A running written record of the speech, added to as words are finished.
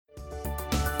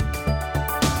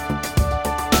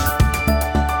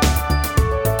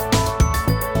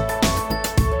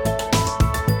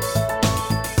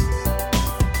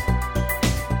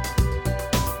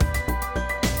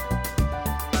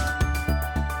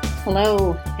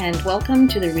Hello, and welcome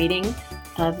to the reading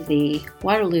of the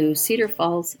Waterloo Cedar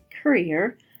Falls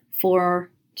Courier for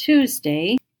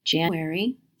Tuesday,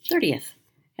 January 30th.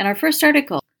 And our first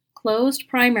article, Closed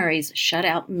Primaries Shut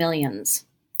Out Millions.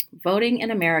 Voting in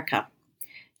America.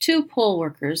 2 poll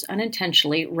workers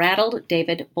unintentionally rattled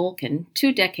David Bolkin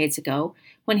 2 decades ago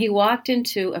when he walked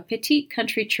into a petite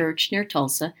country church near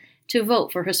Tulsa to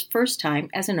vote for his first time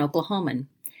as an Oklahoman.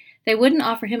 They wouldn't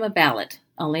offer him a ballot,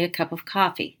 only a cup of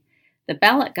coffee. The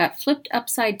ballot got flipped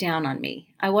upside down on me.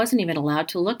 I wasn't even allowed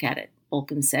to look at it,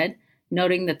 Bolkin said,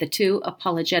 noting that the 2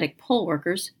 apologetic poll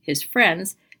workers, his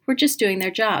friends, were just doing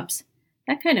their jobs.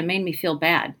 That kind of made me feel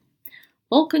bad.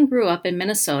 Bolkin grew up in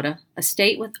Minnesota, a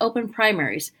state with open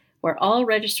primaries where all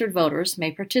registered voters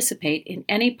may participate in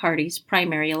any party's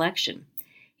primary election.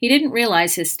 He didn't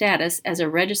realize his status as a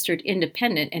registered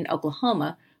independent in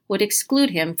Oklahoma would exclude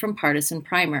him from partisan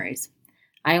primaries.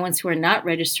 Iowans who are not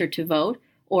registered to vote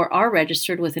or are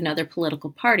registered with another political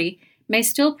party may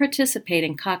still participate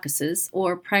in caucuses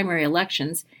or primary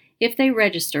elections if they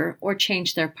register or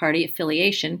change their party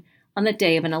affiliation on the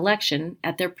day of an election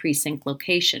at their precinct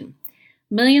location.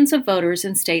 Millions of voters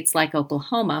in states like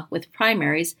Oklahoma with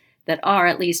primaries that are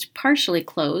at least partially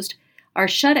closed are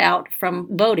shut out from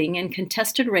voting in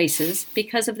contested races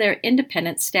because of their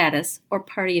independent status or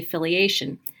party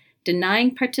affiliation,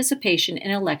 denying participation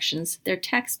in elections their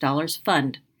tax dollars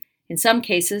fund. In some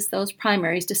cases, those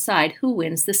primaries decide who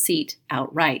wins the seat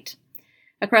outright.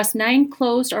 Across 9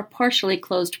 closed or partially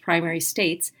closed primary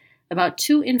states, about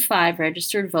 2 in 5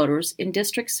 registered voters in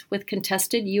districts with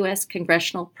contested U.S.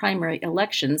 congressional primary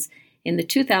elections in the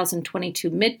 2022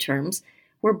 midterms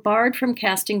were barred from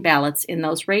casting ballots in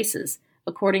those races,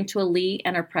 according to a Lee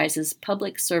Enterprises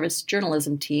Public Service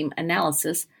Journalism Team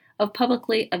analysis of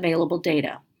publicly available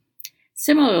data.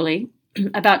 Similarly,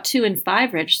 about 2 in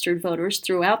 5 registered voters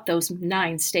throughout those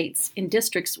 9 states in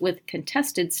districts with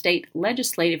contested state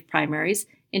legislative primaries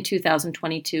in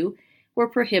 2022 were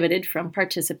prohibited from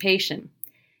participation.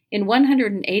 In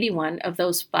 181 of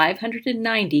those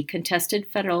 590 contested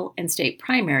federal and state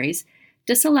primaries,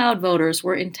 disallowed voters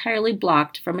were entirely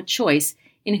blocked from a choice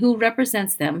in who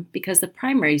represents them because the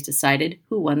primaries decided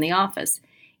who won the office,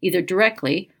 either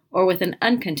directly or with an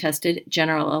uncontested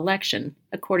general election,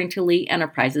 according to Lee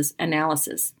Enterprises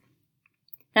analysis.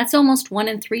 That's almost 1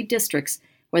 in 3 districts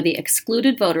where the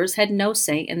excluded voters had no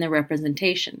say in their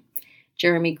representation.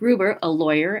 Jeremy Gruber, a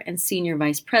lawyer and senior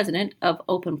vice president of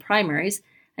Open Primaries,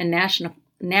 a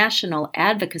national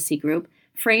advocacy group,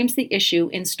 frames the issue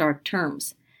in stark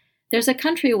terms. There's a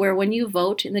country where when you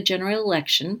vote in the general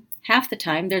election, half the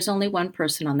time there's only one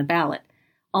person on the ballot.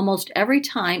 Almost every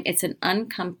time it's an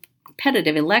uncompetitive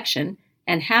election,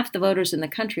 and half the voters in the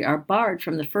country are barred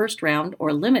from the first round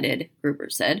or limited, Gruber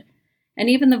said. And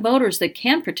even the voters that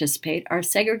can participate are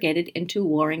segregated into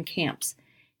warring camps.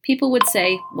 People would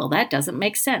say, well, that doesn't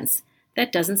make sense.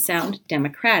 That doesn't sound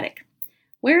democratic.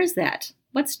 Where is that?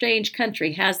 What strange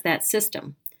country has that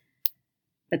system?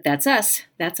 But that's us.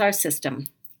 That's our system.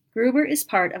 Gruber is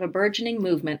part of a burgeoning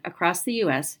movement across the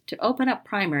U.S. to open up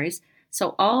primaries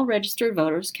so all registered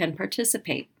voters can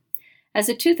participate. As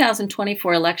the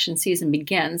 2024 election season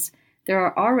begins, there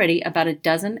are already about a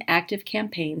dozen active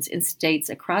campaigns in states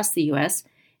across the U.S.,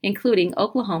 including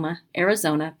Oklahoma,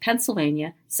 Arizona,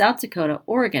 Pennsylvania, South Dakota,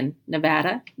 Oregon,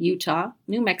 Nevada, Utah,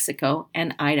 New Mexico,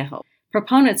 and Idaho.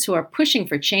 Proponents who are pushing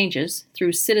for changes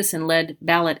through citizen-led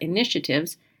ballot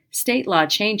initiatives, state law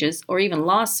changes, or even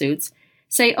lawsuits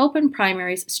say open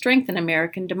primaries strengthen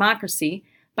American democracy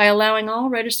by allowing all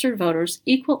registered voters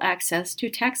equal access to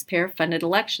taxpayer-funded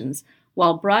elections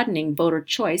while broadening voter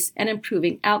choice and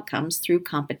improving outcomes through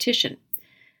competition.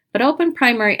 But open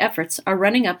primary efforts are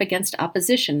running up against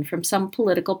opposition from some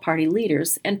political party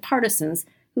leaders and partisans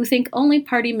who think only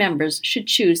party members should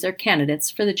choose their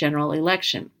candidates for the general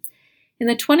election. In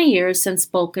the 20 years since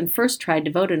Bolkin first tried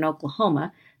to vote in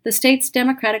Oklahoma, the state's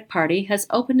Democratic Party has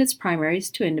opened its primaries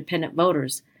to independent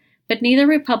voters, but neither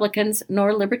Republicans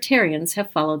nor Libertarians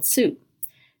have followed suit.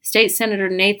 State Senator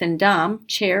Nathan Dahm,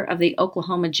 chair of the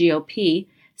Oklahoma GOP,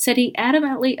 said he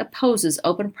adamantly opposes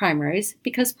open primaries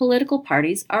because political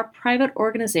parties are private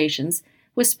organizations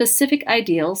with specific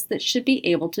ideals that should be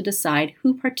able to decide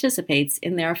who participates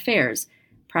in their affairs,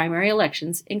 primary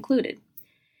elections included.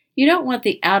 You don't want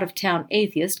the out-of-town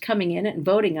atheist coming in and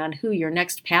voting on who your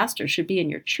next pastor should be in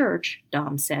your church,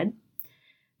 Dahm said.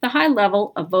 The high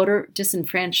level of voter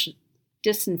disenfranchisement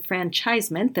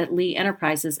that Lee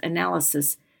Enterprises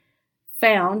analysis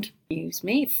found in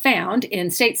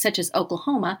states such as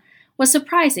Oklahoma was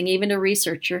surprising even to a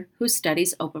researcher who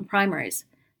studies open primaries.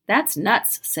 "That's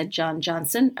nuts," said John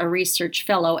Johnson, a research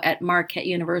fellow at Marquette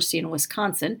University in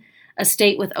Wisconsin, a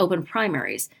state with open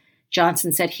primaries.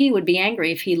 Johnson said he would be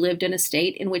angry if he lived in a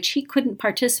state in which he couldn't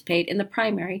participate in the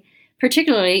primary,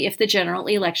 particularly if the general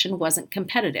election wasn't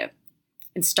competitive.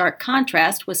 In stark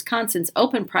contrast, Wisconsin's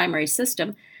open primary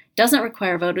system doesn't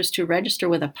require voters to register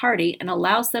with a party and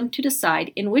allows them to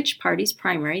decide in which party's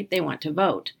primary they want to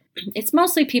vote. It's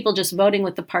mostly people just voting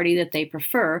with the party that they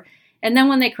prefer, and then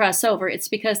when they cross over, it's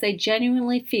because they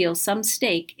genuinely feel some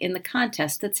stake in the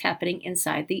contest that's happening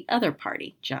inside the other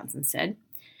party, Johnson said.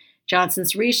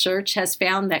 Johnson's research has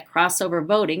found that crossover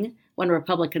voting, when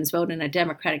Republicans vote in a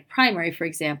Democratic primary, for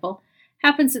example,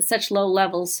 happens at such low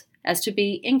levels as to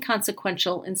be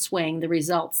inconsequential in swaying the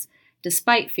results,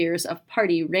 despite fears of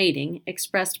party raiding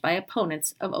expressed by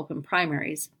opponents of open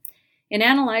primaries. In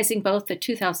analyzing both the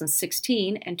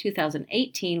 2016 and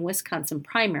 2018 Wisconsin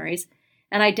primaries,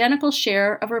 an identical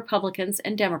share of Republicans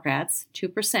and Democrats,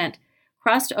 2%,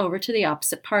 crossed over to the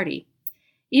opposite party.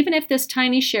 Even if this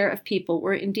tiny share of people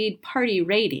were indeed party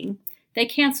raiding, they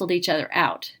canceled each other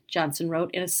out, Johnson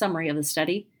wrote in a summary of the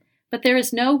study, but there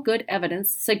is no good evidence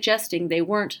suggesting they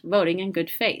weren't voting in good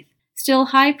faith. Still,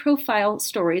 high-profile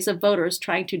stories of voters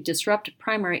trying to disrupt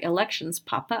primary elections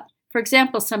pop up. For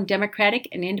example, some Democratic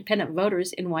and independent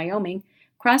voters in Wyoming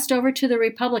crossed over to the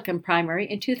Republican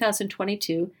primary in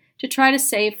 2022 to try to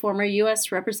save former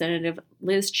U.S. Representative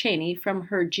Liz Cheney from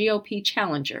her GOP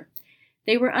challenger.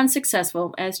 They were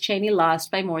unsuccessful as Cheney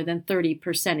lost by more than 30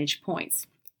 percentage points.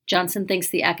 Johnson thinks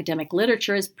the academic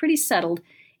literature is pretty settled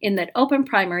in that open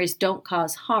primaries don't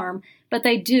cause harm, but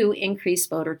they do increase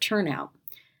voter turnout.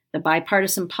 The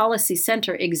Bipartisan Policy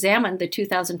Center examined the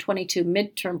 2022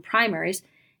 midterm primaries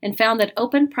and found that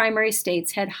open primary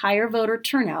states had higher voter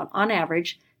turnout on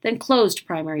average than closed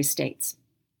primary states.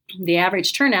 The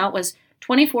average turnout was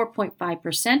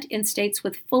 24.5% in states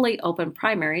with fully open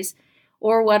primaries,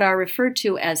 or what are referred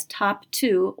to as top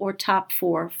 2 or top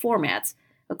 4 formats,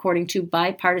 according to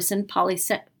Bipartisan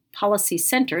Policy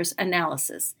Center's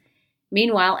analysis.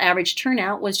 Meanwhile, average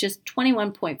turnout was just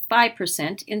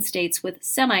 21.5% in states with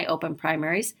semi-open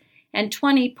primaries and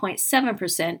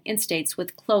 20.7% in states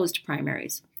with closed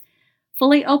primaries.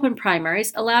 Fully open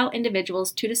primaries allow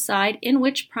individuals to decide in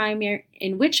which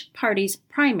party's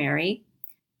primary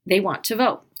they want to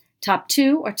vote. Top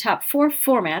 2 or top 4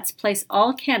 formats place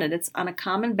all candidates on a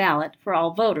common ballot for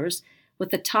all voters,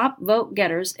 with the top vote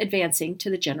getters advancing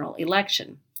to the general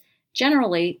election.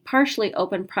 Generally, partially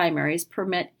open primaries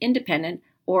permit independent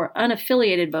or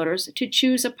unaffiliated voters to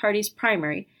choose a party's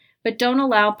primary, but don't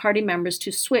allow party members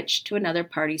to switch to another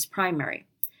party's primary.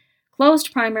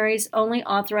 Closed primaries only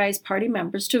authorize party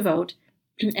members to vote,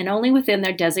 and only within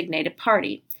their designated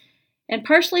party. And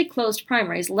partially closed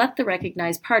primaries let the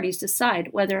recognized parties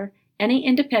decide whether any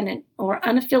independent or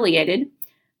unaffiliated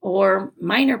or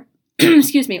minor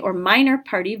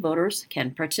party voters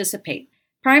can participate.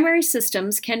 Primary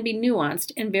systems can be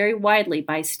nuanced and vary widely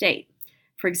by state.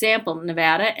 For example,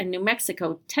 Nevada and New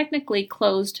Mexico, technically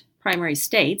closed primary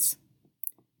states,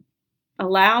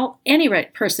 allow any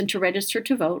person to register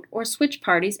to vote or switch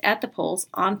parties at the polls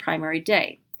on primary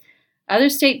day. Other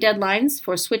state deadlines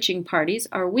for switching parties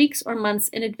are weeks or months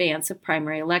in advance of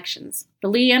primary elections. The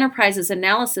Lee Enterprises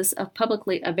analysis of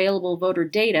publicly available voter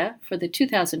data for the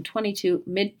 2022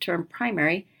 midterm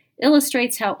primary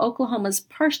illustrates how Oklahoma's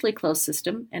partially closed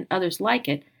system, and others like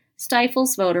it,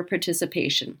 stifles voter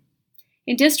participation.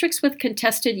 In districts with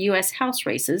contested U.S. House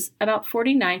races, about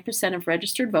 49% of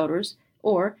registered voters,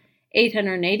 or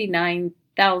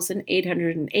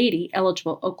 889,880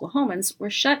 eligible Oklahomans, were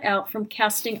shut out from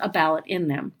casting a ballot in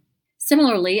them.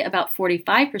 Similarly, about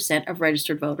 45% of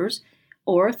registered voters,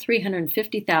 or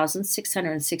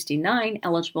 350,669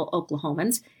 eligible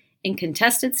Oklahomans, in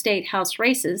contested state House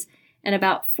races, and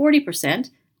about 40%,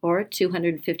 or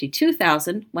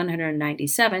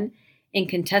 252,197, in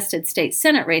contested state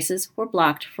Senate races were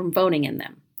blocked from voting in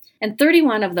them. And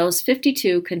 31 of those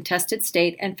 52 contested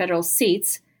state and federal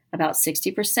seats, about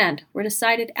 60%, were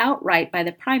decided outright by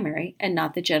the primary and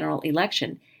not the general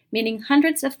election, meaning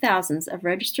hundreds of thousands of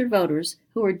registered voters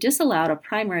who were disallowed a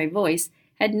primary voice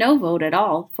had no vote at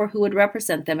all for who would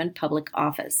represent them in public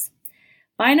office.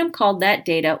 Bynum called that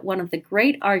data one of the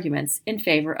great arguments in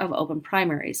favor of open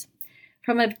primaries.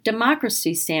 From a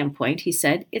democracy standpoint, he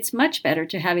said, it's much better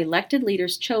to have elected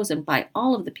leaders chosen by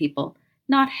all of the people,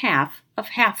 not half of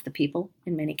half the people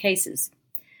in many cases.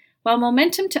 While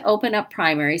momentum to open up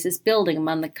primaries is building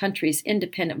among the country's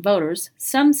independent voters,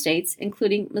 some states,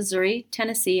 including Missouri,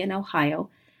 Tennessee, and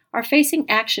Ohio, are facing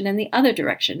action in the other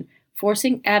direction,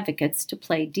 forcing advocates to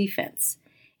play defense.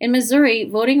 In Missouri,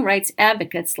 voting rights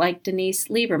advocates like Denise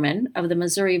Lieberman of the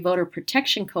Missouri Voter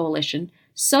Protection Coalition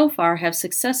so far have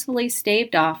successfully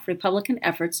staved off Republican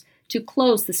efforts to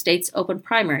close the state's open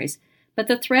primaries, but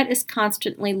the threat is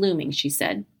constantly looming, she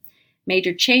said.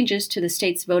 Major changes to the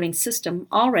state's voting system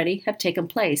already have taken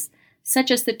place,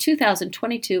 such as the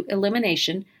 2022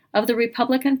 elimination of the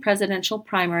Republican presidential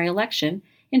primary election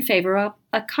in favor of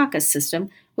a caucus system,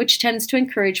 which tends to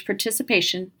encourage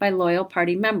participation by loyal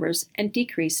party members and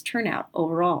decrease turnout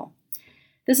overall.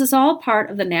 This is all part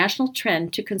of the national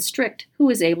trend to constrict who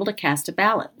is able to cast a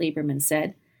ballot, Lieberman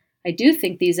said. I do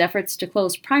think these efforts to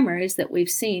close primaries that we've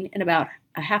seen in about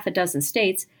a half a dozen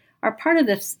states are part of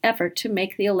this effort to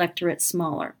make the electorate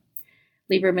smaller.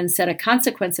 Lieberman said a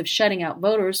consequence of shutting out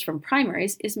voters from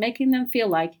primaries is making them feel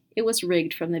like it was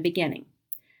rigged from the beginning.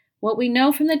 What we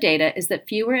know from the data is that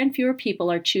fewer and fewer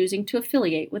people are choosing to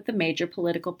affiliate with the major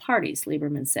political parties,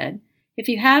 Lieberman said. If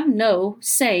you have no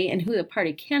say in who the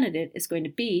party candidate is going to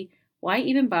be, why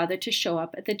even bother to show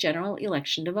up at the general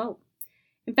election to vote?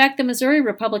 In fact, the Missouri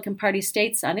Republican Party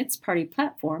states on its party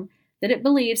platform that it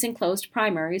believes in closed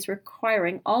primaries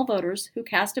requiring all voters who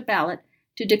cast a ballot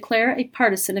to declare a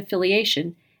partisan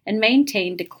affiliation and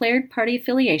maintain declared party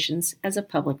affiliations as a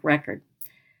public record.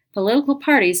 Political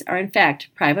parties are in fact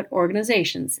private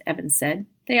organizations, Evans said.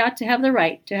 They ought to have the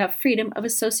right to have freedom of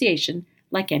association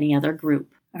like any other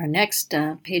group. Our next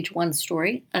page one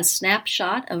story, a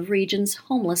snapshot of region's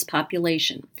homeless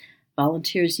population.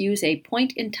 Volunteers use a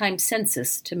point-in-time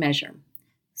census to measure.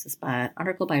 This is an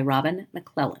article by Robin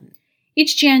McClellan.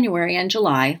 Each January and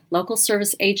July, local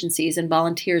service agencies and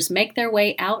volunteers make their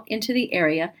way out into the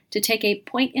area to take a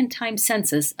point-in-time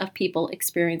census of people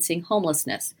experiencing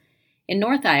homelessness. In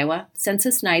North Iowa,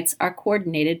 census nights are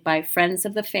coordinated by Friends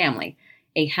of the Family,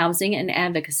 a housing and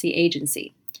advocacy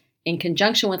agency. In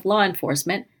conjunction with law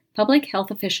enforcement, public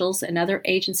health officials and other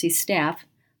agency staff,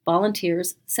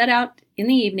 volunteers set out in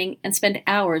the evening and spend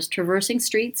hours traversing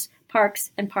streets,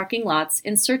 parks, and parking lots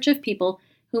in search of people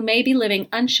who may be living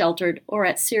unsheltered or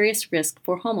at serious risk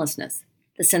for homelessness.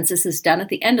 The census is done at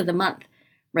the end of the month.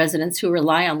 Residents who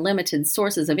rely on limited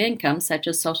sources of income, such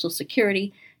as Social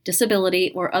Security,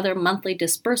 disability, or other monthly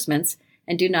disbursements,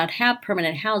 and do not have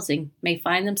permanent housing, may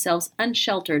find themselves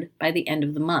unsheltered by the end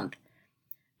of the month.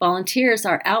 Volunteers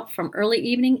are out from early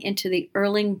evening into the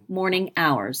early morning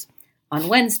hours. On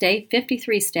Wednesday,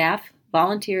 53 staff,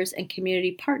 volunteers, and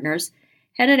community partners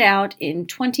headed out in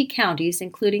 20 counties,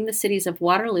 including the cities of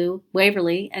Waterloo,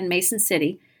 Waverly, and Mason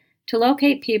City, to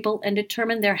locate people and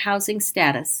determine their housing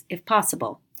status, if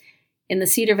possible. In the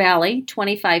Cedar Valley,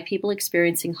 25 people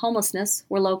experiencing homelessness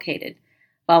were located.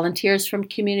 Volunteers from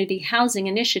Community Housing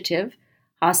Initiative,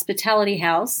 Hospitality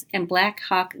House, and Black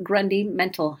Hawk Grundy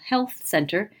Mental Health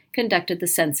Center conducted the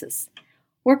census.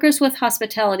 Workers with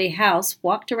Hospitality House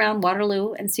walked around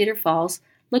Waterloo and Cedar Falls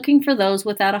looking for those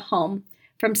without a home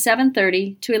from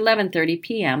 7:30 to 11:30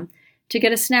 p.m. to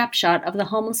get a snapshot of the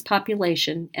homeless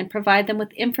population and provide them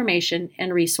with information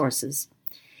and resources.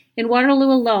 In Waterloo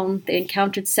alone, they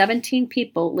encountered 17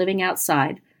 people living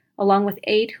outside, along with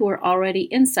 8 who were already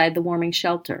inside the warming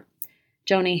shelter.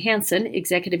 Joni Hansen,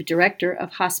 executive director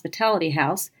of Hospitality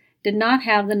House, did not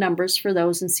have the numbers for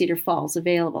those in Cedar Falls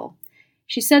available.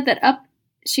 She said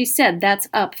that's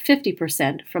up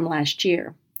 50% from last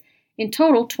year. In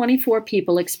total, 24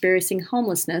 people experiencing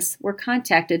homelessness were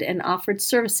contacted and offered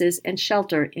services and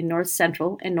shelter in north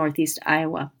central and northeast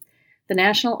Iowa. The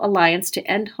National Alliance to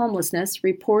End Homelessness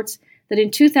reports that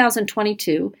in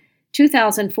 2022,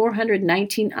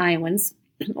 2,419 Iowans,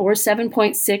 or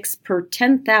 7.6 per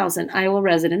 10,000 Iowa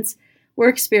residents, were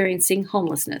experiencing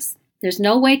homelessness. There's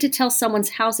no way to tell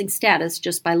someone's housing status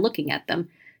just by looking at them,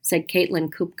 said Caitlin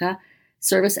Kupka,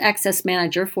 Service Access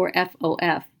Manager for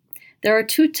FOF. There are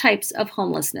 2 types of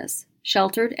homelessness,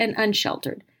 sheltered and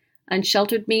unsheltered.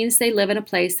 Unsheltered means they live in a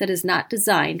place that is not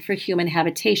designed for human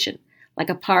habitation, like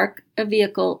a park, a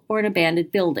vehicle, or an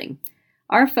abandoned building.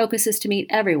 Our focus is to meet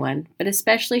everyone, but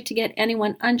especially to get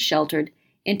anyone unsheltered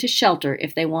into shelter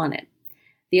if they want it.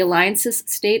 The Alliance's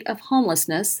State of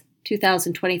Homelessness,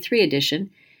 2023 edition,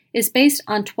 is based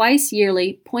on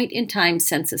twice-yearly point-in-time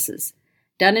censuses.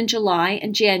 Done in July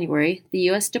and January, the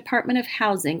U.S. Department of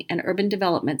Housing and Urban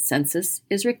Development census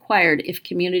is required if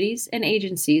communities and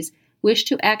agencies wish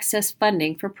to access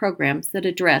funding for programs that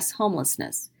address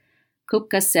homelessness.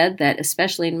 Kupka said that,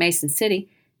 especially in Mason City,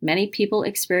 many people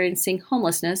experiencing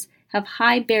homelessness have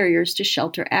high barriers to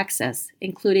shelter access,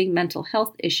 including mental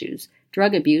health issues,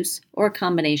 drug abuse, or a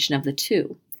combination of the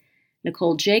two.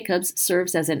 Nicole Jacobs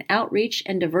serves as an outreach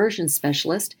and diversion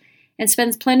specialist and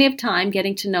spends plenty of time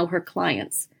getting to know her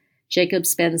clients. Jacobs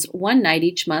spends one night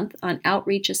each month on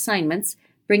outreach assignments,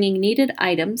 bringing needed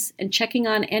items, and checking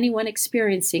on anyone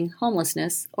experiencing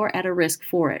homelessness or at a risk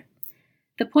for it.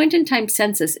 The point-in-time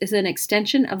census is an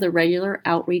extension of the regular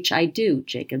outreach I do,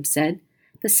 Jacob said.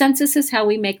 The census is how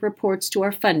we make reports to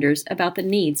our funders about the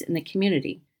needs in the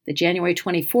community. The January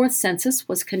 24th census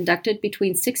was conducted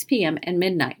between 6 p.m. and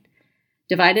midnight.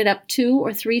 Divided up 2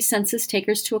 or 3 census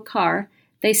takers to a car,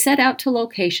 they set out to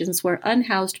locations where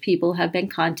unhoused people have been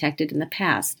contacted in the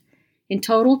past. In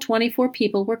total, 24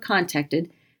 people were contacted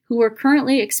who were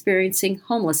currently experiencing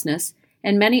homelessness,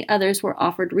 and many others were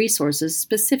offered resources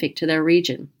specific to their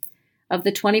region. Of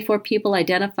the 24 people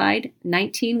identified,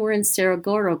 19 were in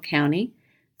Saragoro County,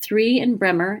 3 in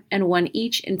Bremer, and 1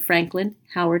 each in Franklin,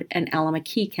 Howard, and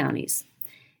Allamakee counties.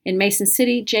 In Mason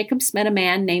City, Jacobs met a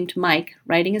man named Mike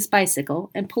riding his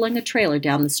bicycle and pulling a trailer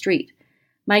down the street.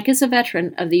 Mike is a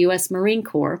veteran of the U.S. Marine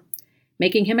Corps,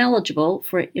 making him eligible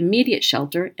for immediate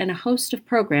shelter and a host of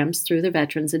programs through the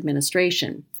Veterans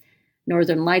Administration.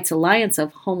 Northern Lights Alliance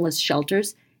of Homeless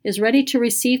Shelters is ready to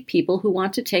receive people who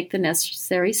want to take the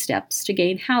necessary steps to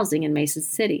gain housing in Mason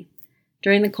City.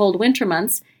 During the cold winter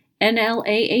months,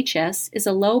 NLAHS is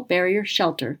a low-barrier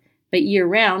shelter, but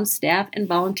year-round, staff and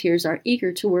volunteers are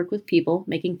eager to work with people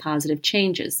making positive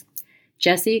changes.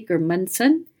 Jesse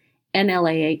Germundson,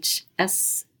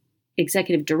 NLAHS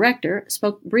Executive Director,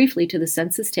 spoke briefly to the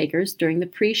census takers during the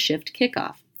pre-shift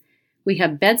kickoff. "We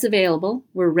have beds available.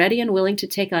 We're ready and willing to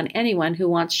take on anyone who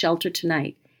wants shelter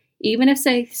tonight. Even if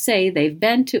they say they've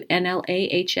been to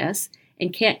NLAHS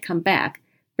and can't come back,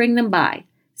 bring them by.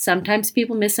 Sometimes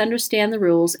people misunderstand the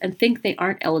rules and think they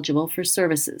aren't eligible for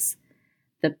services."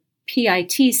 The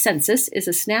PIT census is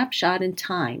a snapshot in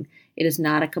time. It is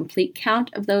not a complete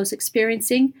count of those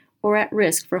experiencing or at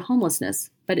risk for homelessness,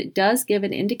 but it does give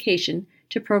an indication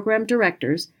to program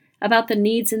directors about the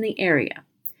needs in the area.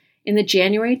 In the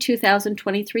January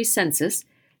 2023 census,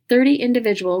 30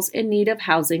 individuals in need of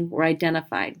housing were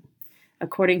identified.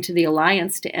 According to the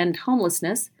Alliance to End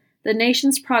Homelessness, the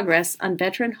nation's progress on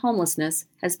veteran homelessness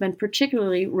has been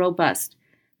particularly robust.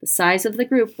 The size of the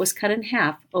group was cut in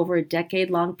half over a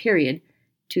decade-long period,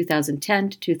 2010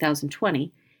 to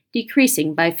 2020,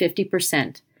 decreasing by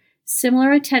 50%.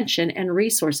 Similar attention and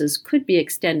resources could be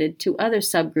extended to other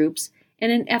subgroups in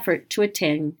an effort to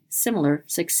attain similar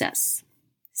success.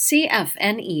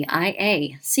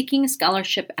 CFNEIA, Seeking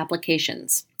Scholarship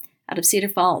Applications. Out of Cedar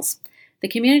Falls, the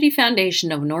Community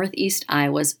Foundation of Northeast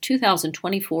Iowa's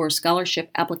 2024 scholarship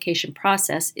application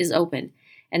process is open,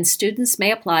 and students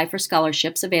may apply for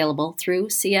scholarships available through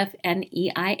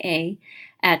CFNEIA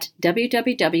at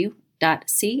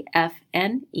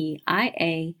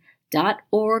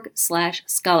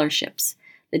www.cfneia.org/scholarships.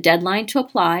 The deadline to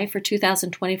apply for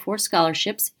 2024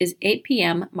 scholarships is 8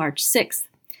 p.m. March 6th.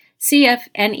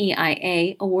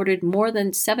 CFNEIA awarded more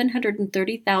than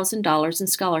 $730,000 in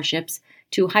scholarships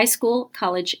to high school,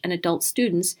 college, and adult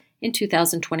students in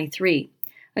 2023.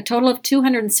 A total of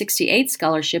 268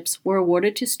 scholarships were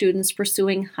awarded to students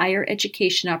pursuing higher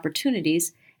education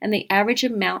opportunities, and the average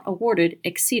amount awarded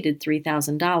exceeded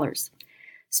 $3,000.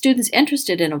 Students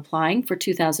interested in applying for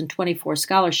 2024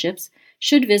 scholarships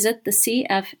should visit the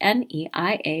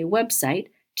CFNEIA website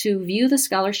to view the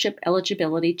scholarship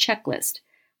eligibility checklist.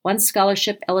 Once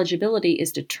scholarship eligibility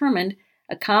is determined,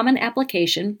 a common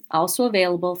application, also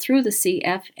available through the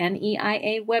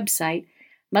CFNEIA website,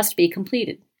 must be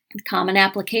completed. The common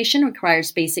application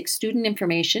requires basic student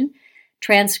information,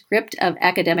 transcript of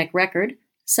academic record,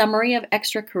 summary of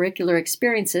extracurricular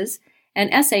experiences, an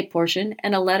essay portion,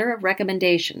 and a letter of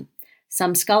recommendation.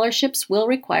 Some scholarships will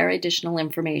require additional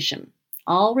information.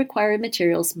 All required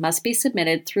materials must be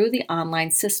submitted through the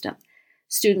online system.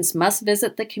 Students must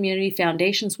visit the Community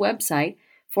Foundation's website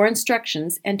for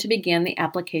instructions and to begin the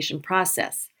application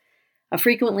process. A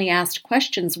frequently asked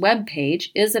questions web page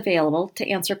is available to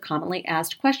answer commonly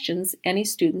asked questions any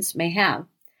students may have.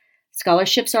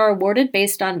 Scholarships are awarded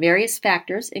based on various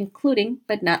factors, including,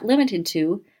 but not limited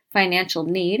to, financial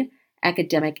need,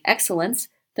 academic excellence,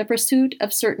 the pursuit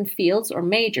of certain fields or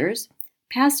majors,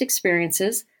 past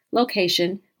experiences,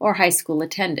 location, or high school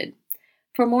attended.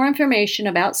 For more information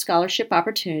about scholarship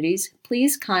opportunities,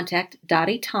 please contact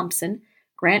Dottie Thompson,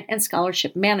 Grant and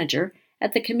Scholarship Manager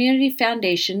at the Community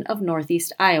Foundation of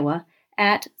Northeast Iowa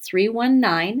at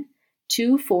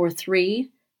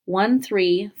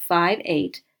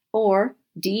 319-243-1358 or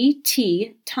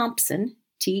D.T. Thompson,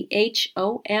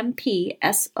 THOMPSON,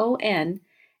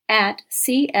 at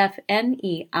cfneia.org.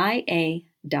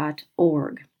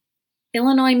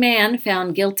 Illinois man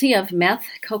found guilty of meth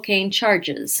cocaine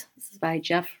charges. This is by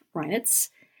Jeff Reinitz.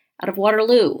 Out of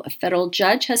Waterloo, a federal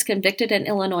judge has convicted an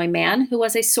Illinois man who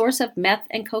was a source of meth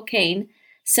and cocaine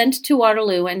sent to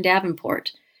Waterloo and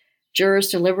Davenport. Jurors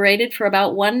deliberated for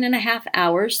about 1.5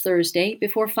 hours Thursday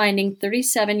before finding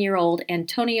 37-year-old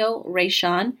Antonio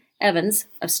Rayshawn Evans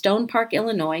of Stone Park,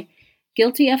 Illinois,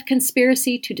 guilty of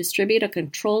conspiracy to distribute a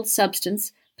controlled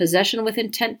substance, possession with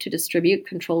intent to distribute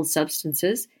controlled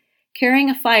substances, carrying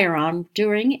a firearm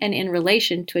during and in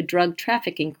relation to a drug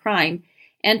trafficking crime,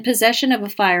 and possession of a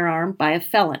firearm by a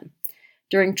felon.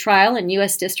 During trial in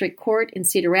U.S. District Court in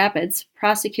Cedar Rapids,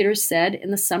 prosecutors said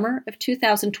in the summer of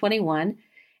 2021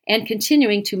 and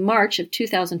continuing to March of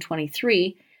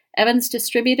 2023, Evans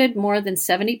distributed more than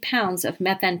 70 pounds of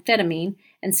methamphetamine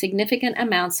and significant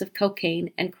amounts of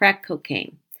cocaine and crack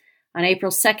cocaine. On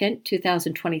April 2,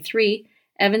 2023,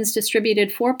 Evans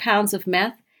distributed 4 pounds of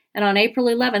meth, and on April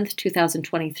 11,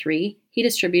 2023, he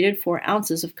distributed 4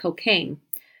 ounces of cocaine.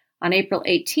 On April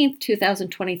 18,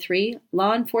 2023,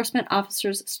 law enforcement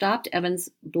officers stopped Evans'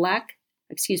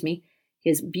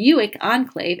 his Buick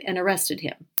Enclave and arrested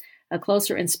him. A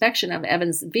closer inspection of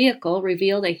Evans' vehicle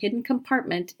revealed a hidden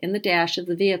compartment in the dash of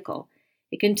the vehicle.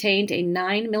 It contained a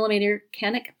 9mm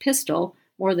Canik pistol,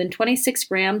 more than 26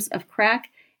 grams of crack,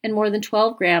 and more than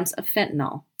 12 grams of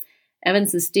fentanyl.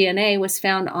 Evans' DNA was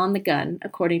found on the gun,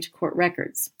 according to court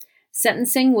records.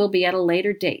 Sentencing will be at a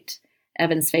later date.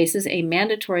 Evans faces a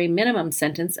mandatory minimum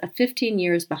sentence of 15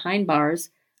 years behind bars,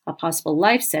 a possible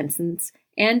life sentence,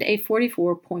 and a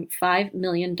 $44.5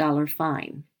 million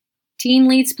fine. Teen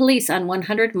leads police on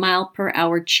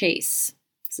 100-mile-per-hour chase.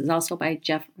 This is also by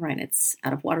Jeff Reinitz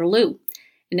out of Waterloo.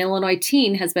 An Illinois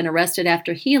teen has been arrested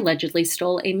after he allegedly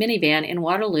stole a minivan in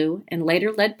Waterloo and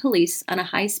later led police on a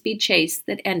high-speed chase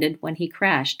that ended when he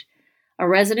crashed. A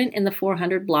resident in the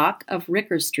 400 block of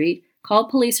Ricker Street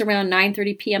called police around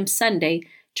 9:30 p.m. Sunday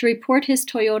to report his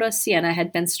Toyota Sienna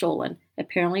had been stolen,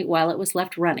 apparently while it was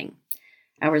left running.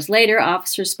 Hours later,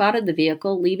 officers spotted the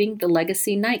vehicle leaving the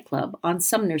Legacy nightclub on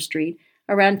Sumner Street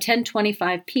around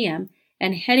 10:25 p.m.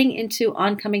 and heading into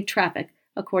oncoming traffic,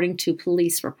 according to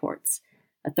police reports.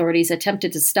 Authorities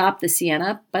attempted to stop the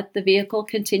Sienna, but the vehicle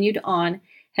continued on,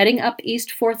 heading up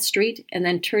East 4th Street and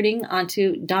then turning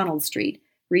onto Donald Street,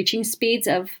 reaching speeds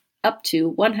of up to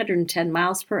 110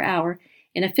 miles per hour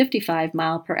in a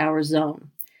 55-mile-per-hour zone.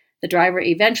 The driver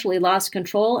eventually lost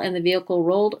control and the vehicle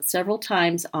rolled several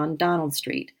times on Donald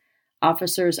Street.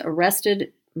 Officers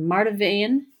arrested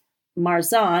Marzan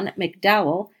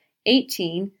McDowell,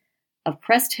 18, of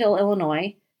Crest Hill,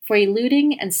 Illinois, for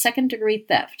eluding and second-degree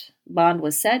theft. Bond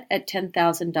was set at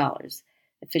 $10,000.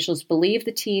 Officials believe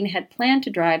the teen had planned to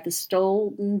drive the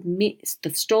stolen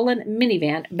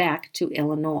minivan back to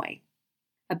Illinois.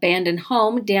 Abandoned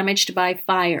home damaged by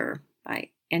fire, by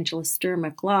Angela Stur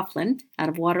McLaughlin out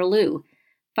of Waterloo.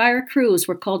 Fire crews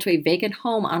were called to a vacant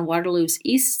home on Waterloo's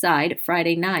east side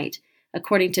Friday night.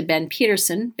 According to Ben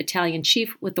Peterson, battalion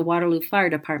chief with the Waterloo Fire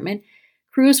Department,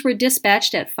 crews were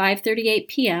dispatched at 5:38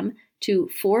 p.m. to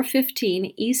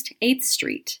 415 East 8th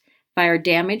Street. Fire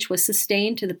damage was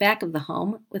sustained to the back of the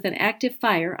home with an active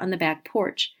fire on the back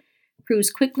porch. Crews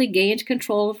quickly gained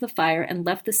control of the fire and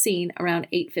left the scene around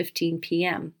 8:15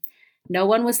 p.m. No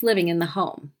one was living in the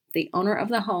home. The owner of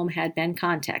the home had been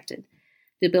contacted.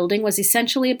 The building was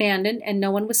essentially abandoned and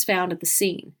no one was found at the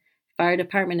scene. Fire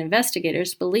department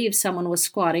investigators believe someone was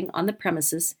squatting on the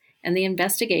premises and the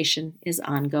investigation is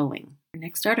ongoing.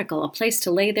 Next article, A Place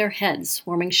to Lay Their Heads.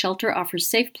 Warming Shelter Offers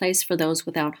Safe Place for Those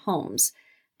Without Homes,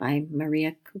 by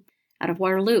Maria Cooper out of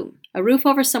Waterloo. A roof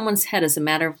over someone's head is a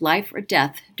matter of life or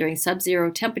death during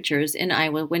sub-zero temperatures in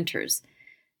Iowa winters.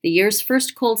 The year's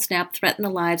first cold snap threatened the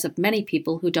lives of many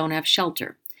people who don't have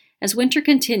shelter. As winter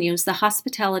continues, the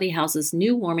Hospitality House's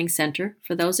new warming center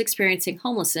for those experiencing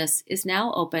homelessness is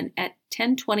now open at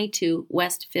 1022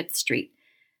 West 5th Street.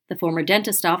 The former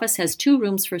dentist office has 2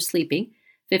 rooms for sleeping,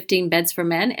 15 beds for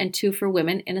men, and 2 for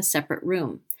women in a separate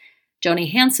room.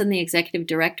 Joni Hansen, the executive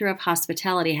director of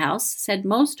Hospitality House, said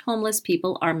most homeless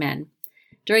people are men.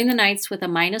 During the nights with a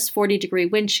minus 40-degree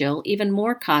wind chill, even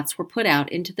more cots were put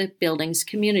out into the building's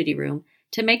community room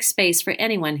to make space for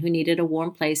anyone who needed a warm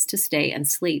place to stay and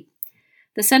sleep.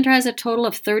 The center has a total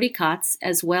of 30 cots,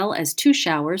 as well as 2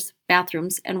 showers,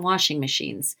 bathrooms, and washing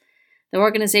machines. The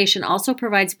organization also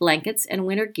provides blankets and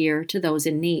winter gear to those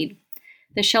in need.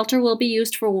 The shelter will be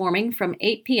used for warming from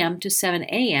 8 p.m. to 7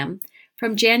 a.m.,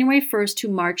 from January 1st to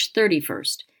March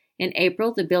 31st. In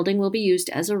April, the building will be used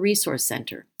as a resource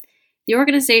center. The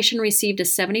organization received a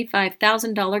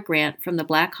 $75,000 grant from the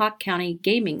Black Hawk County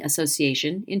Gaming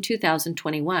Association in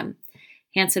 2021.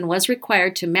 Hansen was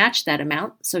required to match that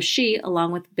amount, so she,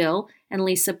 along with Bill and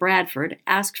Lisa Bradford,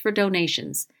 asked for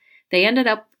donations. They ended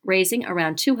up raising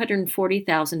around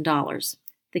 $240,000.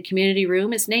 The community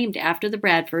room is named after the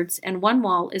Bradfords, and one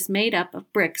wall is made up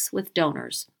of bricks with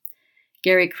donors.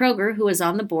 Gary Kroger, who is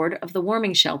on the board of the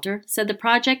warming shelter, said the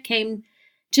project came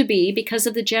to be because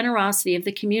of the generosity of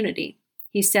the community.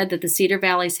 He said that the Cedar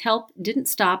Valley's help didn't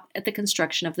stop at the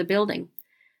construction of the building.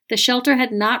 The shelter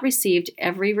had not received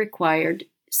every required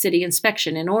city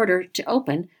inspection in order to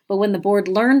open, but when the board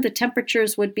learned the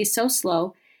temperatures would be so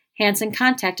slow, Hansen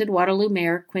contacted Waterloo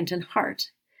Mayor Quinton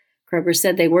Hart. Kroger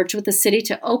said they worked with the city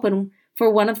to open for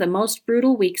one of the most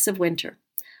brutal weeks of winter.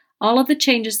 All of the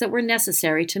changes that were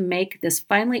necessary to make this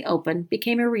finally open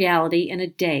became a reality in a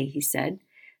day, he said.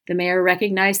 The mayor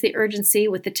recognized the urgency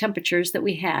with the temperatures that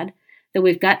we had, that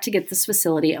we've got to get this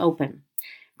facility open.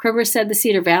 Kroger said the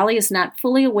Cedar Valley is not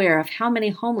fully aware of how many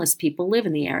homeless people live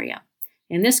in the area.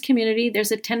 In this community,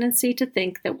 there's a tendency to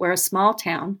think that we're a small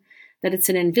town, that it's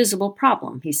an invisible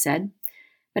problem, he said.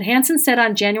 But Hansen said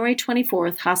on January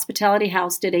 24th, Hospitality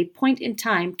House did a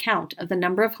point-in-time count of the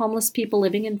number of homeless people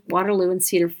living in Waterloo and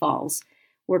Cedar Falls.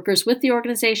 Workers with the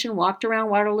organization walked around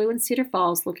Waterloo and Cedar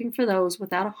Falls looking for those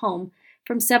without a home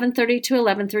from 7:30 to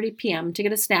 11:30 p.m. to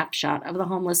get a snapshot of the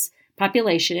homeless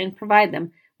population and provide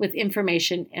them with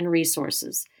information and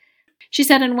resources. She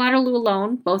said in Waterloo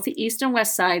alone, both the east and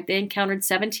west side, they encountered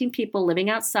 17 people living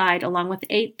outside, along with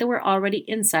 8 that were already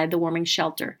inside the warming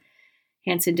shelter.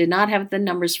 Hansen did not have the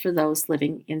numbers for those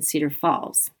living in Cedar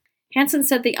Falls. Hansen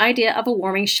said the idea of a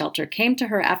warming shelter came to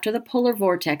her after the polar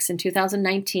vortex in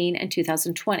 2019 and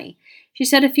 2020. She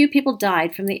said a few people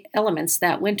died from the elements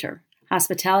that winter.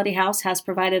 Hospitality House has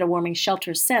provided a warming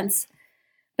shelter since,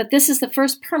 but this is the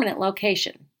first permanent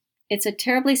location. It's a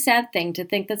terribly sad thing to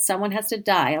think that someone has to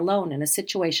die alone in a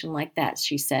situation like that,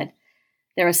 she said.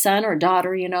 They're a son or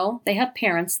daughter, they have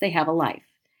parents, they have a life.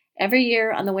 Every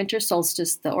year on the winter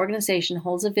solstice, the organization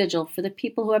holds a vigil for the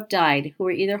people who have died, who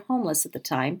were either homeless at the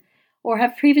time or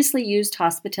have previously used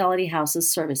Hospitality House's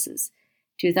services.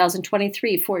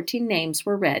 2023, 14 names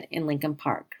were read in Lincoln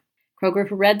Park. Kroger,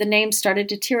 who read the names, started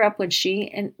to tear up when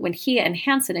he and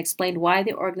Hansen explained why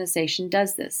the organization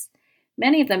does this.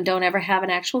 Many of them don't ever have an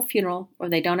actual funeral, or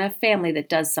they don't have family that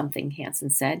does something, Hansen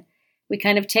said. We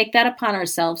kind of take that upon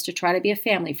ourselves to try to be a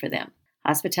family for them.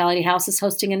 Hospitality House is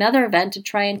hosting another event to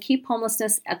try and keep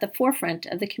homelessness at the forefront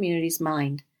of the community's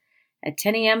mind. At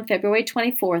 10 a.m. February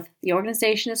 24th, the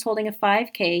organization is holding a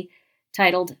 5K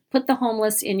titled Put the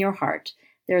Homeless in Your Heart.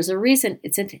 There's a reason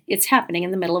it's happening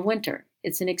in the middle of winter.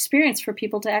 It's an experience for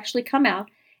people to actually come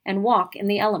out and walk in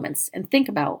the elements and think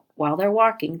about, while they're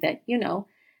walking, that,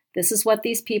 this is what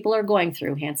these people are going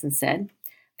through, Hansen said.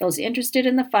 Those interested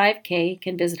in the 5K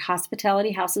can visit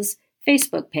Hospitality House's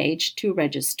Facebook page to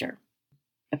register.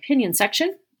 Opinion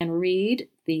section and read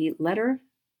the letter.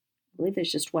 I believe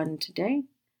there's just one today.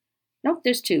 Nope,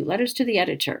 there's 2. Letters to the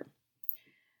editor.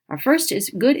 Our first is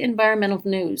good environmental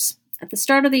news. At the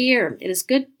start of the year, it is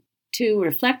good to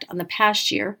reflect on the past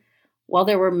year. While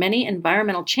there were many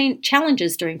environmental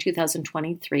challenges during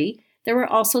 2023, there were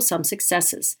also some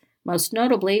successes. Most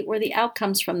notably were the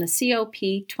outcomes from the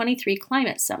COP23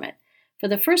 Climate Summit. For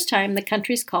the first time, the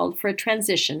countries called for a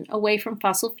transition away from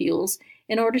fossil fuels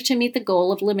in order to meet the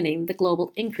goal of limiting the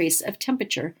global increase of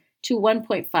temperature to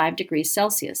 1.5 degrees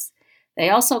Celsius. They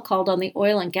also called on the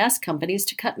oil and gas companies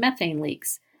to cut methane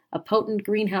leaks, a potent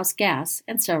greenhouse gas,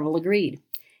 and several agreed.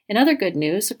 In other good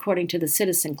news, according to the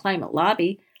Citizen Climate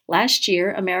Lobby, last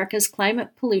year America's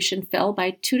climate pollution fell by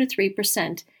 2 to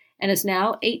 3% and is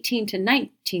now 18 to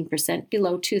 19%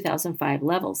 below 2005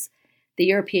 levels. The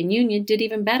European Union did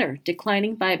even better,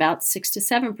 declining by about 6 to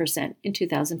 7% in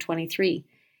 2023.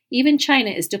 Even China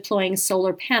is deploying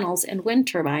solar panels and wind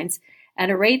turbines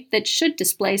at a rate that should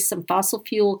displace some fossil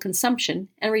fuel consumption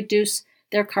and reduce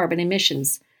their carbon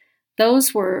emissions. There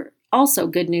was also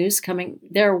good news coming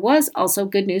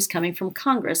from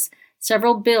Congress.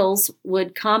 Several bills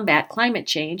would combat climate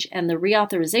change, and the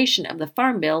reauthorization of the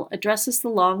Farm Bill addresses the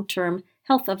long-term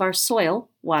health of our soil,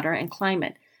 water, and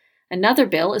climate. Another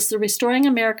bill is the Restoring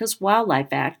America's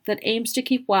Wildlife Act that aims to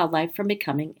keep wildlife from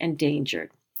becoming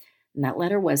endangered. And that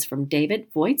letter was from David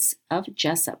Voits of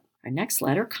Jessup. Our next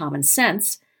letter, Common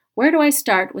Sense. Where do I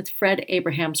start with Fred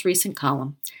Abraham's recent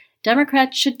column?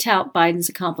 Democrats should tout Biden's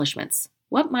accomplishments.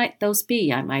 What might those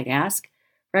be, I might ask?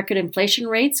 Record inflation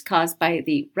rates caused by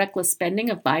the reckless spending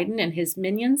of Biden and his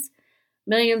minions?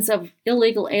 Millions of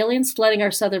illegal aliens flooding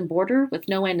our southern border with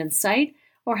no end in sight?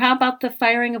 Or how about the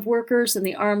firing of workers in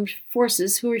the armed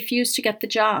forces who refuse to get the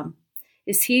job?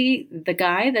 Is he the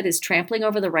guy that is trampling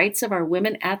over the rights of our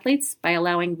women athletes by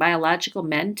allowing biological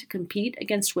men to compete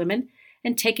against women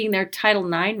and taking their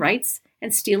Title IX rights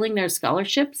and stealing their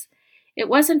scholarships? It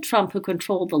wasn't Trump who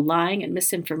controlled the lying and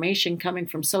misinformation coming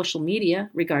from social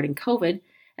media regarding COVID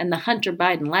and the Hunter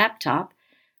Biden laptop.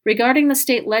 Regarding the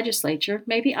state legislature,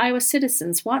 maybe Iowa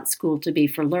citizens want school to be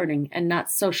for learning and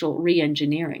not social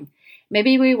re-engineering.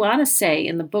 Maybe we want to say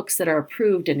in the books that are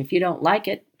approved, and if you don't like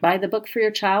it, buy the book for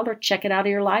your child or check it out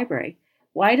of your library.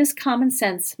 Why does common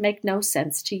sense make no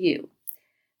sense to you?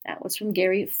 That was from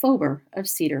Gary Fober of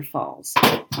Cedar Falls.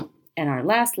 And our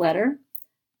last letter,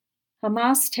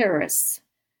 Hamas terrorists.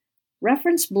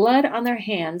 Reference Blood on Their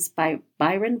Hands by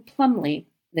Byron Plumley,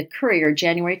 the Courier,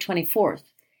 January 24th.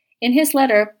 In his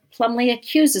letter, Plumley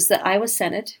accuses the Iowa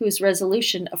Senate, whose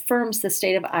resolution affirms the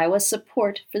state of Iowa's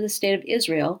support for the state of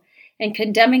Israel and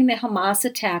condemning the Hamas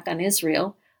attack on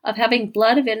Israel, of having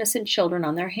blood of innocent children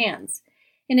on their hands.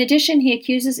 In addition, he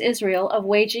accuses Israel of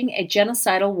waging a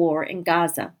genocidal war in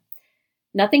Gaza.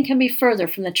 Nothing can be further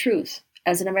from the truth.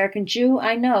 As an American Jew,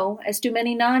 I know, as do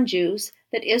many non-Jews,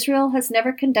 that Israel has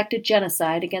never conducted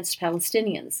genocide against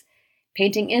Palestinians.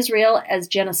 Painting Israel as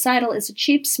genocidal is a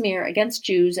cheap smear against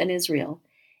Jews and Israel.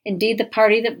 Indeed, the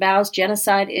party that vows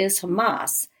genocide is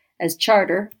Hamas. As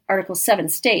Charter, Article 7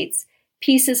 states,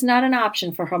 peace is not an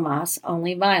option for Hamas,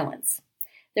 only violence.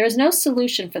 There is no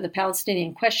solution for the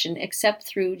Palestinian question except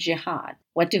through jihad.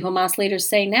 What do Hamas leaders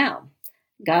say now?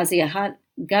 Ghazi Hamad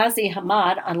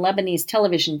on Lebanese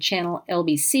television channel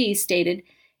LBC stated,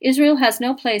 Israel has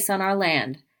no place on our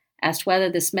land. Asked whether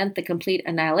this meant the complete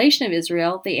annihilation of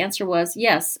Israel, the answer was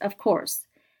yes, of course.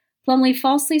 Plumley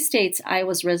falsely states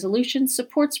Iowa's resolution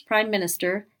supports Prime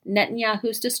Minister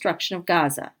Netanyahu's destruction of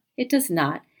Gaza. It does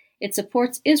not. It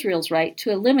supports Israel's right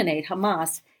to eliminate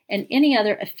Hamas and any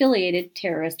other affiliated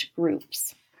terrorist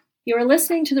groups. You are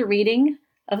listening to the reading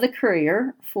of the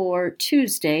Courier for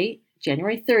Tuesday,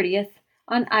 January 30th,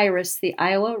 on IRIS, the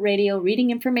Iowa Radio Reading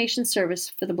Information Service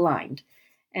for the Blind.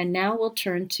 And now we'll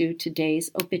turn to today's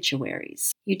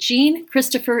obituaries. Eugene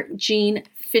Christopher Gene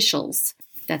Fischels,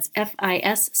 that's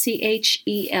Fischels,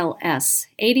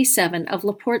 87, of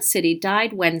LaPorte City,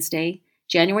 died Wednesday,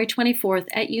 January 24th,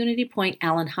 at Unity Point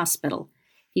Allen Hospital.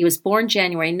 He was born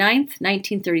January 9th,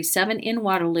 1937, in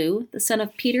Waterloo, the son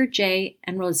of Peter J.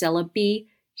 and Rosella B.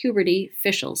 Huberty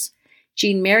Fischels.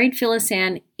 Gene married Phyllis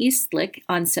Ann Eastlick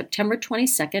on September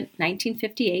 22,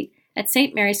 1958, at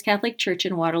St. Mary's Catholic Church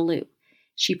in Waterloo.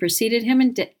 She preceded him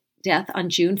in death on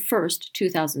June 1,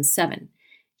 2007.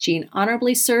 Gene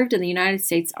honorably served in the United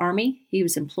States Army. He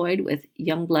was employed with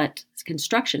Youngblood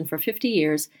Construction for 50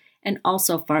 years and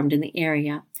also farmed in the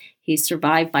area. He's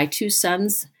survived by two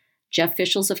sons, Jeff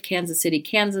Fischels of Kansas City,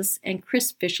 Kansas, and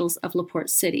Chris Fischels of LaPorte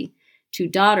City, two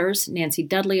daughters, Nancy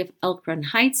Dudley of Elk Run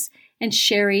Heights and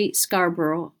Sherry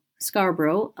Scarborough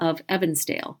of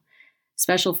Evansdale,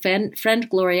 special friend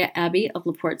Gloria Abbey of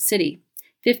LaPorte City,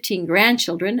 15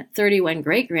 grandchildren, 31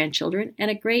 great-grandchildren, and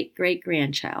a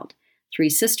great-great-grandchild, 3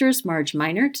 sisters, Marge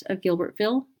Meinert of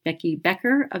Gilbertville, Becky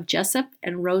Becker of Jessup,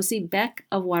 and Rosie Beck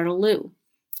of Waterloo,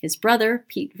 his brother,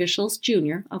 Pete Fischels,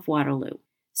 Jr. of Waterloo.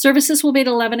 Services will be at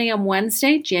 11 a.m.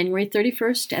 Wednesday, January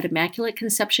 31st at Immaculate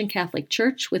Conception Catholic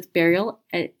Church with burial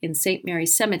in St.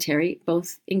 Mary's Cemetery,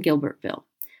 both in Gilbertville.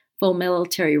 Full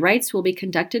military rites will be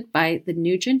conducted by the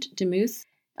Nugent Demuth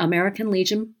American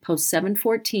Legion Post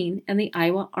 714 and the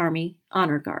Iowa Army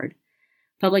Honor Guard.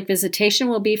 Public visitation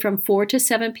will be from 4 to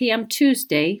 7 p.m.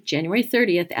 Tuesday, January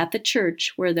 30th at the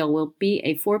church, where there will be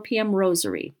a 4 p.m.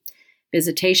 rosary.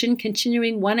 Visitation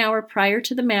continuing 1 hour prior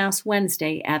to the Mass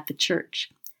Wednesday at the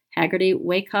church. Haggerty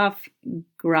Wakehoff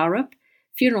Graurup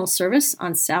Funeral Service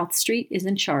on South Street is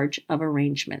in charge of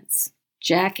arrangements.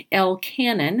 Jack L.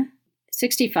 Cannon,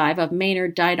 65, of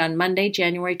Maynard, died on Monday,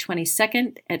 January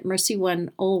 22nd at Mercy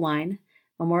One Olwine.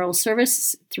 Memorial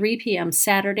service 3 p.m.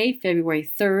 Saturday, February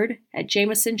 3rd at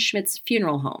Jameson Schmidt's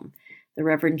Funeral Home. The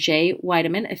Reverend J.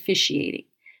 Weideman officiating.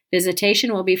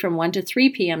 Visitation will be from 1 to 3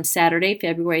 p.m. Saturday,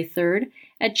 February 3rd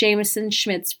at Jameson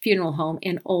Schmidt's Funeral Home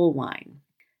in Olwine.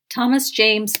 Thomas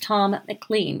James Tom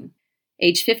McLean,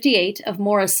 age 58, of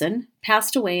Morrison,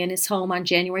 passed away in his home on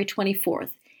January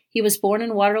 24th. He was born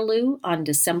in Waterloo on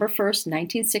December 1,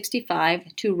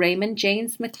 1965, to Raymond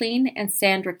James McLean and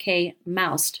Sandra K.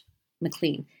 Moust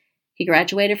McLean. He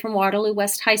graduated from Waterloo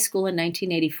West High School in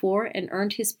 1984 and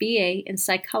earned his B.A. in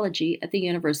psychology at the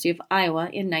University of Iowa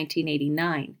in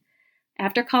 1989.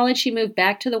 After college, he moved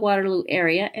back to the Waterloo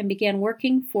area and began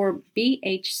working for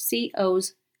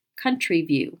BHCO's Country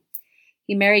View.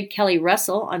 He married Kelly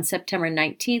Russell on September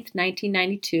 19,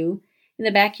 1992, in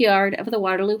the backyard of the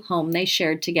Waterloo home they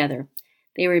shared together.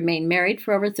 They remained married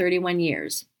for over 31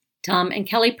 years. Tom and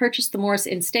Kelly purchased the Morris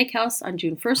Inn Steakhouse on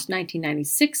June 1,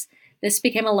 1996. This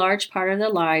became a large part of their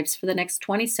lives for the next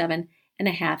 27 and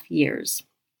a half years.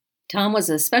 Tom was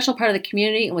a special part of the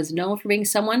community and was known for being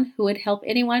someone who would help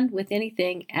anyone with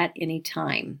anything at any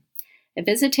time. A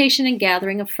visitation and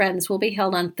gathering of friends will be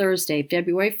held on Thursday,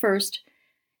 February 1st,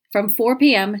 from 4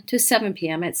 p.m. to 7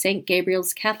 p.m. at St.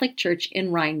 Gabriel's Catholic Church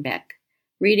in Rhinebeck.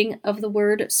 Reading of the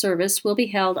Word service will be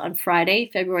held on Friday,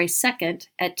 February 2nd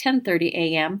at 10:30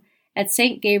 a.m. at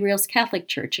St. Gabriel's Catholic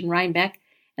Church in Rhinebeck,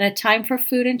 and a time for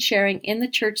food and sharing in the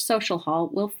church social hall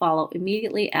will follow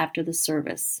immediately after the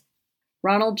service.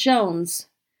 Ronald Jones.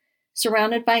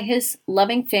 Surrounded by his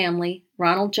loving family,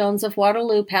 Ronald Jones of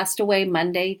Waterloo passed away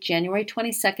Monday, January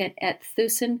 22nd at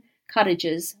Thusen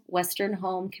Cottages, Western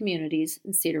Home Communities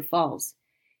in Cedar Falls.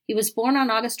 He was born on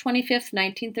August 25,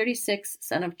 1936,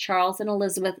 son of Charles and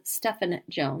Elizabeth Stephen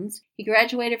Jones. He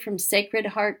graduated from Sacred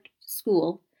Heart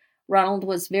School. Ronald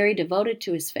was very devoted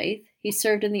to his faith. He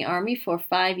served in the Army for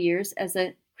 5 years as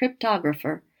a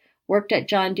cryptographer, worked at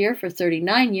John Deere for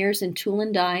 39 years in tool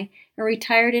and die, and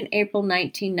retired in April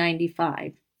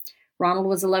 1995. Ronald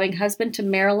was a loving husband to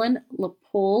Marilyn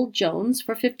LaPole Jones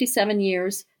for 57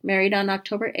 years, married on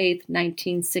October 8,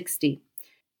 1960.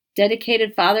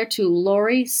 Dedicated father to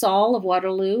Lori Saul of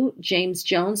Waterloo, James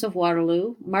Jones of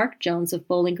Waterloo, Mark Jones of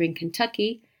Bowling Green,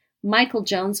 Kentucky, Michael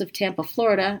Jones of Tampa,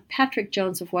 Florida, Patrick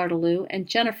Jones of Waterloo, and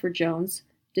Jennifer Jones,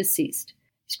 deceased.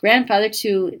 His grandfather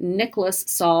to Nicholas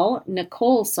Saul,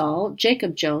 Nicole Saul,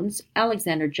 Jacob Jones,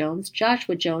 Alexander Jones,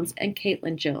 Joshua Jones, and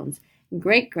Caitlin Jones.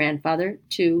 Great-grandfather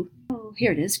to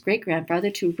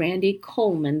Randy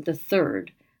Coleman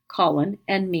III, Colin,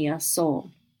 and Mia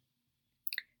Soul.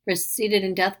 Preceded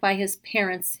in death by his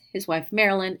parents, his wife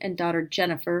Marilyn, and daughter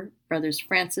Jennifer, brothers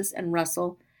Francis and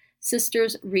Russell,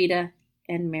 sisters Rita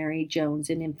and Mary Jones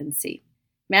in infancy.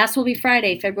 Mass will be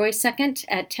Friday, February 2nd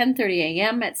at 10:30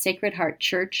 a.m. at Sacred Heart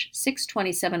Church,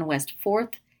 627 West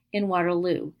 4th in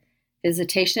Waterloo.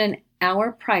 Visitation an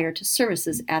hour prior to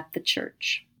services at the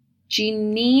church.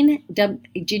 Jeanine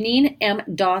M.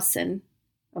 Dawson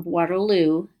of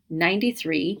Waterloo,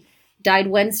 93, died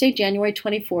Wednesday, January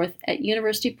 24th at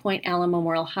University Point Allen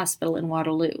Memorial Hospital in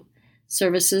Waterloo.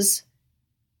 Services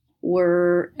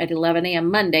were at 11 a.m.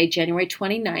 Monday, January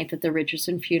 29th at the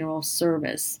Richardson Funeral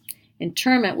Service.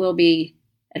 Interment will be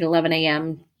at 11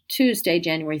 a.m. Tuesday,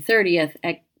 January 30th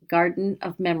at Garden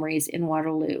of Memories in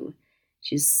Waterloo.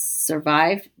 She's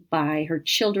survived by her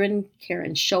children,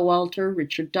 Karen Showalter,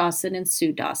 Richard Dawson, and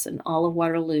Sue Dawson, all of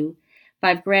Waterloo,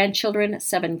 5 grandchildren,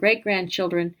 7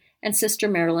 great-grandchildren, and Sister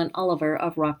Marilyn Oliver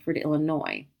of Rockford,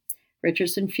 Illinois.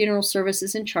 Richardson Funeral Service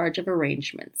is in charge of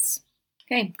arrangements.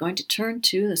 Okay, I'm going to turn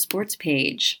to the sports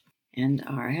page. And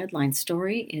our headline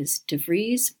story is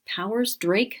DeVries powers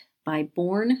Drake by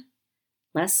Bourne,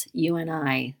 less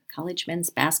UNI, college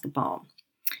men's basketball.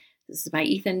 This is by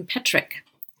Ethan Petrick.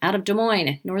 Out of Des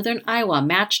Moines, Northern Iowa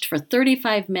matched for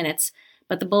 35 minutes,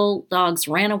 but the Bulldogs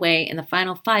ran away in the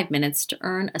final 5 minutes to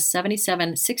earn a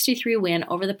 77-63 win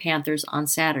over the Panthers on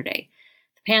Saturday.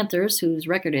 The Panthers, whose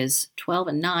record is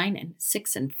 12-9 and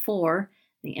 6-4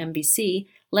 in the NBC,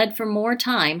 led for more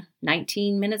time,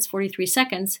 19 minutes 43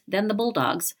 seconds, than the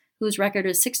Bulldogs, whose record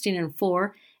is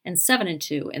 16-4 and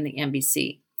 7-2 in the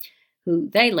NBC, who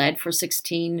they led for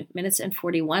 16 minutes and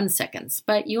 41 seconds.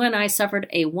 But UNI suffered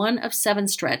a 1 of 7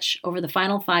 stretch over the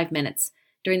final 5 minutes.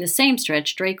 During the same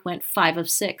stretch, Drake went 5 of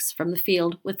 6 from the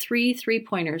field with 3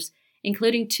 3-pointers,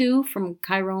 including 2 from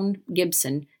Kyron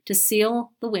Gibson, to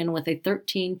seal the win with a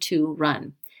 13-2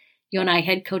 run. UNI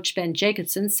head coach Ben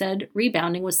Jacobson said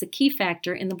rebounding was the key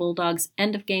factor in the Bulldogs'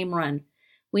 end-of-game run.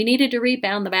 We needed to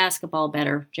rebound the basketball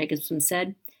better, Jacobson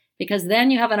said, because then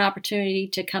you have an opportunity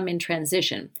to come in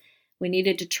transition. We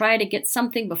needed to try to get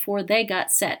something before they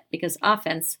got set because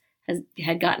offense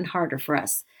had gotten harder for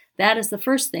us. That is the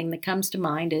first thing that comes to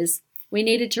mind is we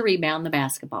needed to rebound the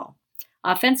basketball.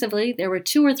 Offensively, there were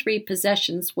 2 or 3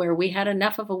 possessions where we had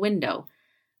enough of a window.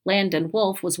 Landon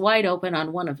Wolf was wide open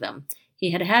on one of them. He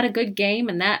had had a good game,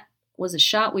 and that was a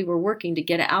shot we were working to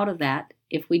get out of that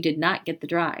if we did not get the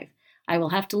drive. I will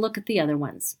have to look at the other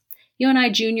ones.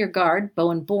 UNI junior guard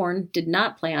Bowen Bourne did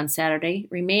not play on Saturday,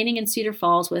 remaining in Cedar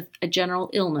Falls with a general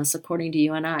illness, according to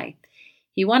UNI.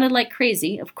 He wanted like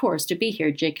crazy, of course, to be here,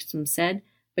 Jacobson said,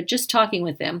 but just talking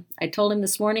with him, I told him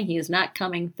this morning he is not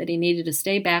coming, that he needed to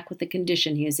stay back with the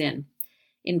condition he is in.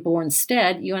 In Bourne's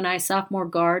stead, UNI sophomore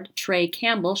guard Trey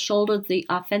Campbell shouldered the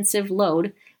offensive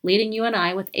load, leading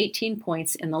UNI with 18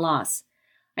 points in the loss.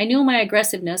 I knew my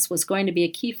aggressiveness was going to be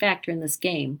a key factor in this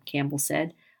game, Campbell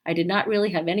said. I did not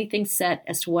really have anything set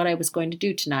as to what I was going to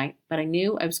do tonight, but I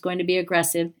knew I was going to be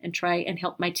aggressive and try and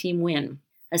help my team win.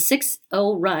 A 6-0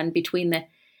 run between the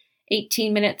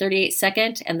 18-minute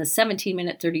 38-second and the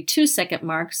 17-minute 32-second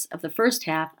marks of the first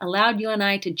half allowed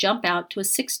UNI to jump out to a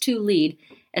 6-2 lead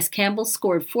as Campbell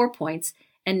scored 4 points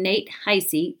and Nate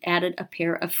Heisey added a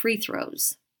pair of free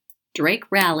throws. Drake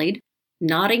rallied,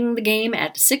 knotting the game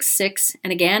at 6-6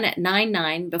 and again at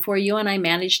 9-9 before UNI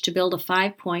managed to build a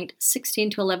 5-point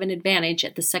 16-11 advantage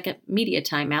at the second media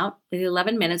timeout with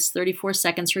 11 minutes 34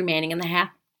 seconds remaining in the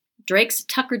half. Drake's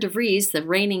Tucker DeVries, the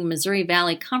reigning Missouri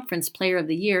Valley Conference Player of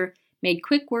the Year, made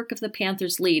quick work of the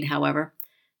Panthers' lead, however.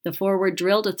 The forward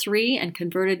drilled a three and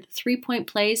converted three-point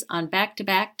plays on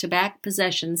back-to-back-to-back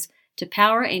possessions to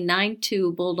power a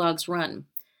 9-2 Bulldogs run.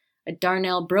 A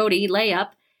Darnell Brody layup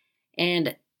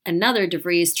and another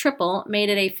DeVries triple made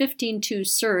it a 15-2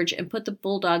 surge and put the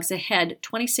Bulldogs ahead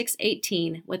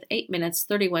 26-18 with 8 minutes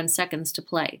 31 seconds to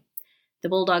play. The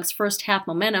Bulldogs' first half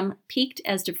momentum peaked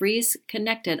as DeVries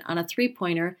connected on a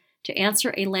three-pointer to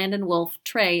answer a Landon Wolf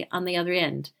tray on the other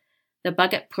end. The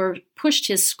bucket pushed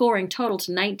his scoring total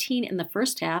to 19 in the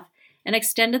first half and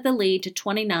extended the lead to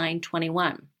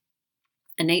 29-21.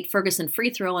 A Nate Ferguson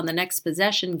free throw on the next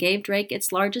possession gave Drake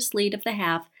its largest lead of the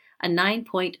half, a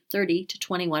 9-point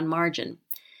 30-21 margin.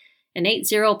 An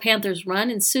 8-0 Panthers run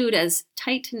ensued as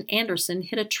Titan Anderson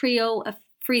hit a trio of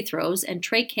free throws and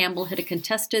Trey Campbell hit a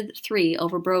contested three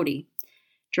over Brody.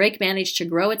 Drake managed to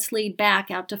grow its lead back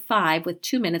out to 5 with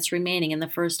 2 minutes remaining in the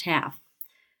first half.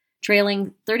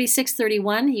 Trailing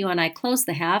 36-31, UNI closed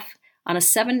the half on a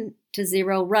 7-0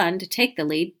 run to take the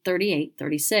lead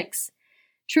 38-36.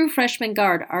 True freshman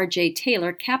guard R.J.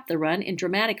 Taylor capped the run in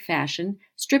dramatic fashion,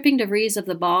 stripping DeVries of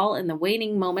the ball in the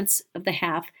waning moments of the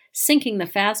half, sinking the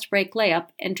fast break layup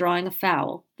and drawing a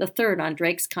foul, the third on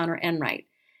Drake's Connor Enright.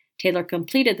 Taylor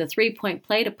completed the three-point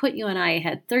play to put UNI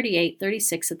ahead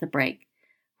 38-36 at the break.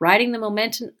 Riding the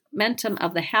momentum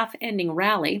of the half-ending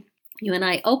rally,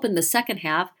 UNI opened the second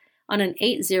half on an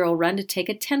 8-0 run to take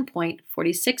a 10-point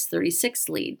 46-36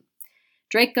 lead.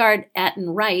 Drake guard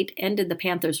Atten Wright ended the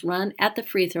Panthers' run at the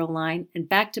free throw line, and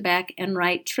back-to-back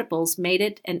Enright triples made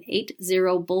it an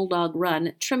 8-0 Bulldog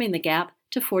run, trimming the gap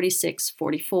to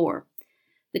 46-44.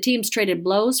 The teams traded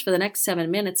blows for the next 7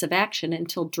 minutes of action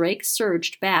until Drake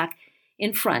surged back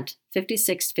in front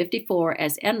 56-54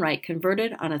 as Enright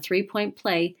converted on a three-point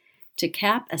play to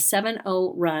cap a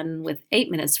 7-0 run with 8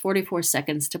 minutes 44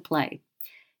 seconds to play.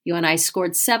 UNI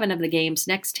scored 7 of the game's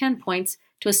next 10 points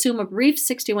to assume a brief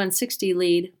 61-60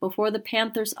 lead before the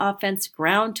Panthers' offense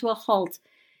ground to a halt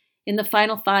in the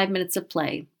final 5 minutes of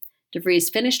play.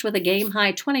 DeVries finished with a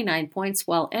game-high 29 points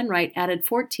while Enright added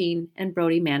 14 and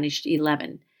Brody managed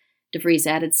 11. DeVries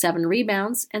added 7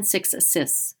 rebounds and 6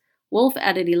 assists. Wolf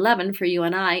added 11 for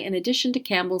UNI in addition to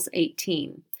Campbell's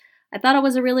 18. "I thought it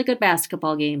was a really good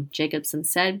basketball game," Jacobson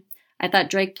said. "I thought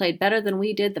Drake played better than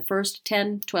we did the first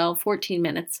 10, 12, 14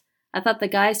 minutes. I thought the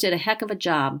guys did a heck of a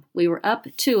job. We were up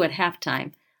 2 at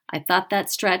halftime. I thought that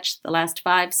stretch, the last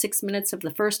 5-6 minutes of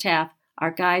the first half, our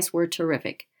guys were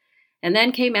terrific. And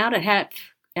then came out at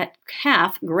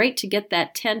half, great to get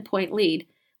that 10-point lead.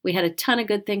 We had a ton of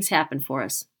good things happen for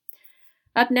us."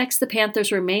 Up next, the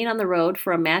Panthers remain on the road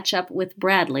for a matchup with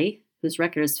Bradley, whose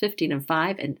record is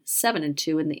 15-5 and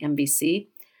 7-2 in the MVC,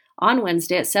 on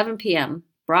Wednesday at 7 p.m.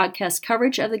 Broadcast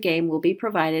coverage of the game will be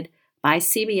provided by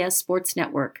CBS Sports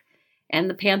Network and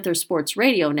the Panther Sports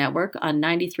Radio Network on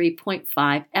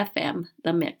 93.5 FM,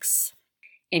 The Mix.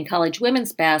 In college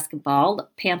women's basketball, the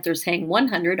Panthers hang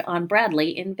 100 on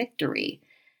Bradley in victory.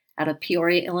 Out of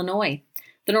Peoria, Illinois,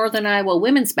 the Northern Iowa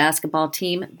women's basketball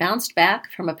team bounced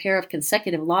back from a pair of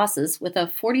consecutive losses with a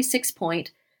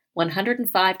 46-point,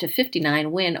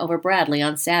 105-59 win over Bradley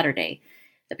on Saturday.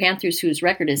 The Panthers, whose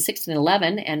record is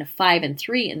 6-11 and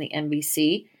 5-3 in the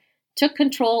MVC, took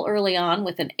control early on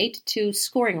with an 8-2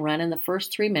 scoring run in the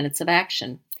first 3 minutes of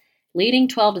action. Leading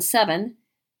 12-7,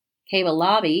 Kayla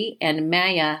Lobby and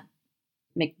Maya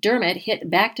McDermott hit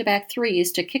back-to-back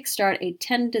threes to kickstart a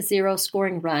 10-0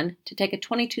 scoring run to take a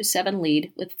 22-7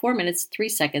 lead with 4 minutes 3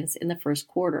 seconds in the first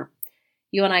quarter.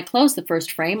 UNI closed the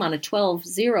first frame on a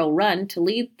 12-0 run to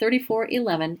lead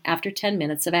 34-11 after 10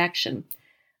 minutes of action.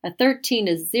 A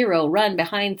 13-0 run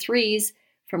behind threes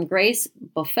from Grace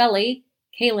Bofelli,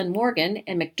 Kaylin Morgan,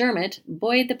 and McDermott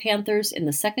buoyed the Panthers in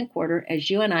the second quarter as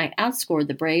UNI outscored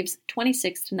the Braves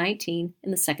 26-19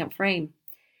 in the second frame.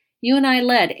 UNI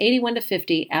led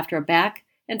 81-50 after a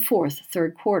back-and-forth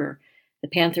third quarter. The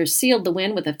Panthers sealed the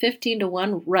win with a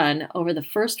 15-1 run over the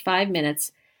first 5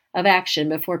 minutes of action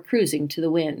before cruising to the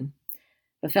win.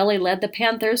 Bofelli led the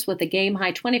Panthers with a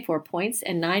game-high 24 points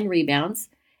and 9 rebounds.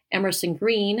 Emerson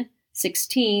Green,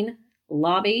 16,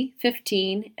 Lobby,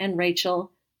 15, and Rachel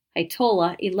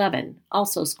Haitola, 11,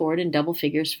 also scored in double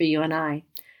figures for UNI.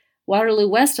 Waterloo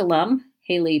West alum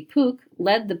Haley Pook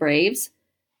led the Braves,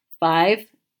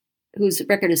 whose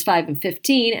record is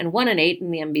 5-15 and 1-8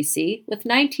 in the MVC, with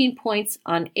 19 points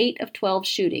on 8 of 12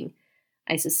 shooting.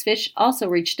 Isis Fish also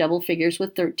reached double figures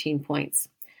with 13 points.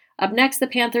 Up next, the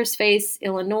Panthers face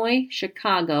Illinois,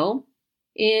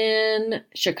 in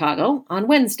Chicago on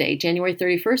Wednesday, January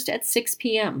 31st at 6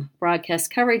 p.m. Broadcast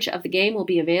coverage of the game will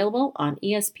be available on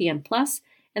ESPN Plus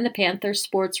and the Panther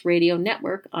Sports Radio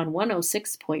Network on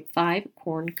 106.5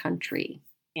 Corn Country.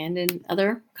 And in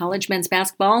other college men's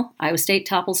basketball, Iowa State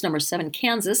topples number 7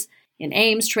 Kansas. In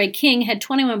Ames, Trey King had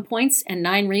 21 points and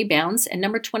 9 rebounds, and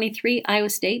number 23 Iowa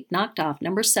State knocked off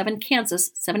number 7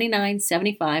 Kansas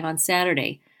 79-75 on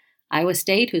Saturday. Iowa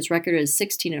State, whose record is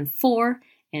 16-4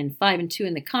 and 5-2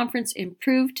 in the conference,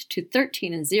 improved to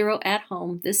 13-0 at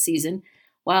home this season,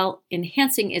 while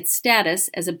enhancing its status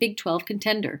as a Big 12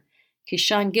 contender.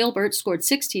 Keyshawn Gilbert scored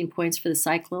 16 points for the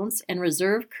Cyclones, and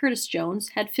reserve Curtis Jones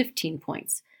had 15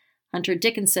 points. Hunter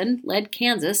Dickinson led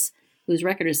Kansas, whose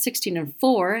record is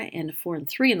 16-4 and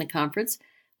 4-3 in the conference,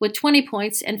 with 20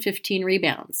 points and 15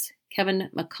 rebounds. Kevin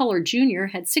McCullough Jr.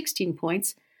 had 16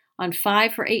 points on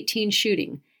 5 for 18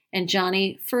 shooting, and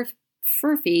Johnny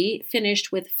Furphy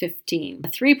finished with 15. A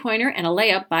three-pointer and a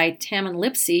layup by Tamin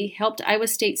Lipsey helped Iowa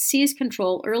State seize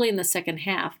control early in the second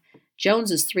half.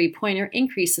 Jones's three-pointer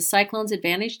increased the Cyclones'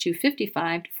 advantage to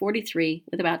 55-43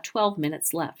 with about 12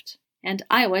 minutes left. And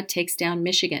Iowa takes down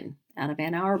Michigan out of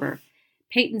Ann Arbor.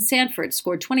 Peyton Sanford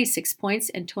scored 26 points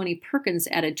and Tony Perkins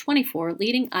added 24,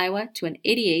 leading Iowa to an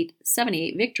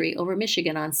 88-78 victory over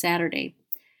Michigan on Saturday.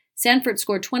 Sanford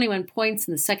scored 21 points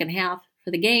in the second half. For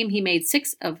the game, he made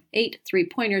 6 of 8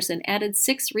 three-pointers and added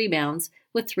 6 rebounds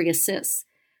with 3 assists.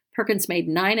 Perkins made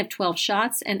 9 of 12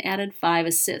 shots and added 5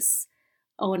 assists.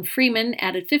 Owen Freeman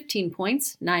added 15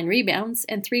 points, 9 rebounds,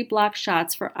 and 3 blocked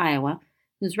shots for Iowa,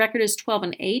 whose record is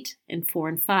 12-8 and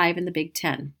 4-5 in the Big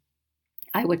Ten.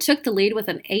 Iowa took the lead with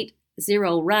an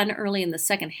 8-0 run early in the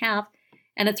second half,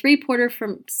 and a three-pointer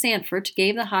from Sanford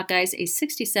gave the Hawkeyes a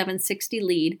 67-60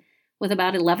 lead with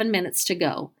about 11 minutes to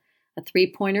go. A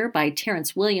three-pointer by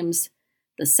Terrence Williams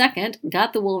II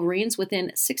got the Wolverines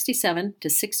within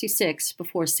 67-66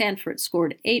 before Sanford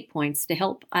scored 8 points to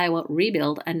help Iowa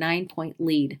rebuild a 9-point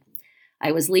lead.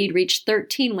 Iowa's lead reached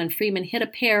 13 when Freeman hit a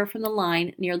pair from the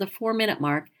line near the 4-minute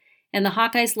mark, and the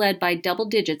Hawkeyes led by double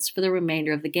digits for the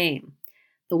remainder of the game.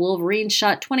 The Wolverines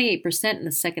shot 28% in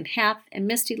the second half and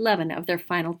missed 11 of their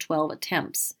final 12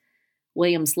 attempts.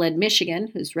 Williams led Michigan,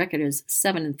 whose record is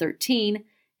 7-13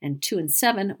 and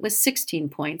 2-7, with 16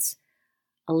 points.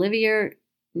 Olivier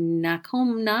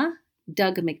Nakomna,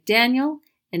 Doug McDaniel,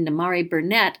 and Namari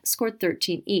Burnett scored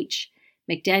 13 each.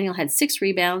 McDaniel had 6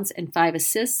 rebounds and 5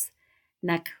 assists.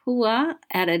 Nakua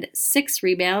added 6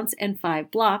 rebounds and 5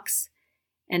 blocks,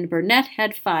 and Burnett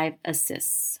had 5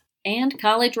 assists. And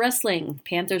college wrestling.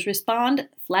 Panthers respond,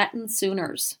 flatten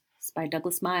Sooners. It's by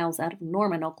Douglas Miles out of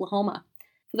Norman, Oklahoma.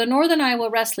 For the Northern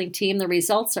Iowa wrestling team, the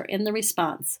results are in the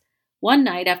response. One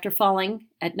night after falling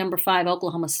at number 5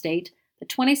 Oklahoma State, the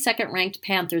 22nd-ranked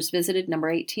Panthers visited number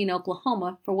 18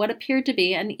 Oklahoma for what appeared to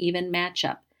be an even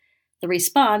matchup. The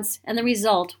response and the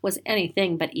result was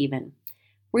anything but even.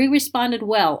 We responded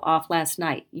well off last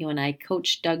night, UNI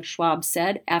coach Doug Schwab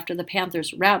said after the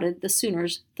Panthers routed the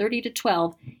Sooners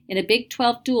 30-12 in a Big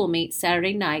 12 dual meet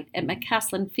Saturday night at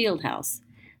McCaslin Fieldhouse.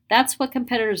 That's what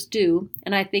competitors do,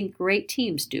 and I think great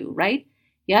teams do, right?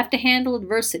 You have to handle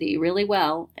adversity really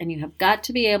well, and you have got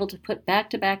to be able to put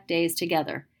back-to-back days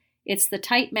together. It's the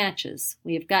tight matches.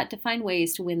 We have got to find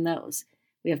ways to win those.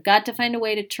 We have got to find a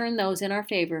way to turn those in our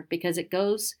favor because it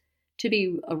goes to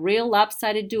be a real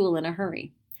lopsided duel in a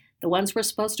hurry. The ones we're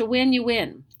supposed to win, you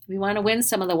win. If you want to win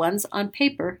some of the ones on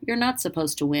paper, you're not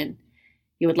supposed to win.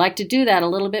 You would like to do that a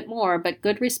little bit more, but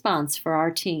good response for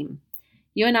our team.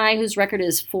 UNI, whose record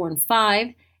is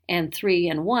 4-5 and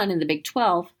 3-1 in the Big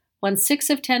 12, won 6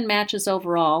 of 10 matches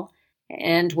overall,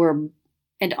 and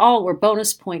all were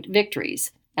bonus point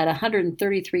victories. At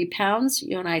 133 pounds,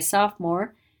 UNI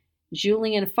sophomore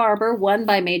Julian Farber won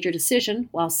by major decision,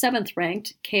 while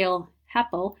 7th-ranked Cale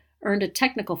Happel earned a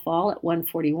technical fall at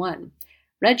 141.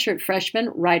 Redshirt freshman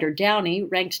Ryder Downey,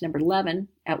 ranked number 11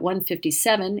 at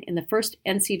 157 in the first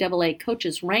NCAA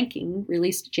coaches ranking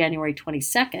released January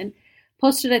 22nd,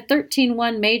 posted a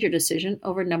 13-1 major decision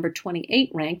over number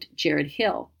 28-ranked Jared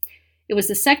Hill. It was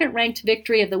the second-ranked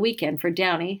victory of the weekend for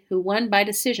Downey, who won by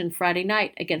decision Friday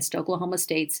night against Oklahoma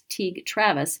State's Teague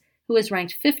Travis, who is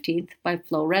ranked 15th by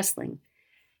Flow Wrestling.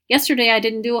 Yesterday I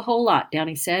didn't do a whole lot,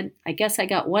 Downey said. I guess I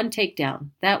got 1 takedown.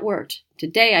 That worked.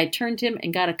 Today I turned him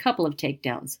and got a couple of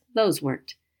takedowns. Those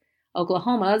worked.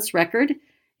 Oklahoma's record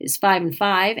is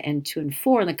 5-5 and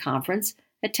 2-4 in the conference,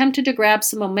 attempted to grab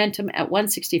some momentum at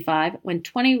 165 when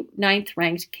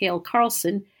 29th-ranked Cale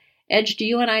Carlson edged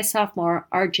UNI sophomore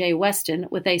R.J. Weston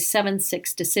with a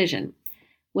 7-6 decision.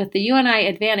 With the UNI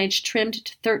advantage trimmed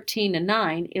to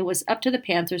 13-9, it was up to the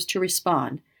Panthers to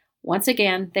respond. Once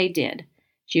again, they did.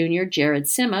 Junior Jared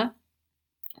Sima,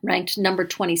 ranked number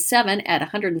 27 at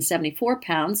 174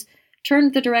 pounds,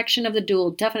 turned the direction of the duel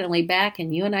definitely back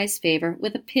in UNI's favor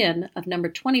with a pin of number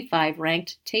 25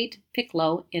 ranked Tate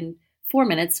Picklow in 4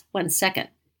 minutes, 1 second.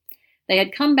 They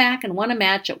had come back and won a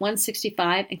match at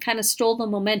 165 and kind of stole the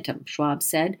momentum, Schwab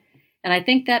said, and I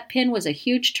think that pin was a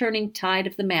huge turning tide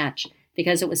of the match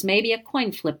because it was maybe a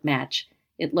coin flip match,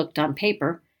 it looked on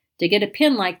paper. To get a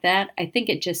pin like that, I think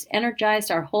it just energized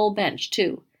our whole bench,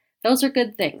 too. Those are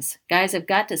good things. Guys have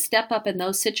got to step up in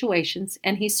those situations,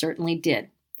 and he certainly did.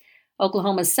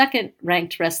 Oklahoma's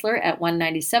second-ranked wrestler at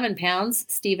 197 pounds,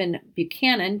 Stephen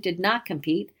Buchanan, did not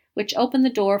compete, which opened the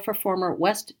door for former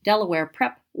West Delaware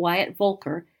prep Wyatt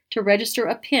Volker to register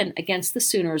a pin against the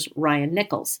Sooners' Ryan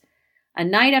Nichols. A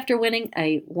night after winning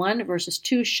a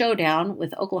 1-versus-2 showdown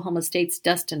with Oklahoma State's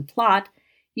Dustin Plott,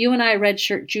 UNI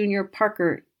redshirt junior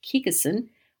Parker Kikison,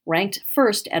 ranked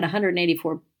first at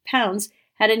 184 pounds,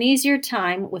 had an easier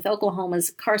time with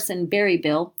Oklahoma's Carson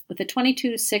Berryville with a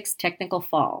 22-6 technical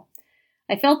fall.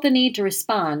 I felt the need to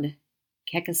respond,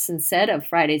 Kekison said of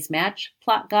Friday's match.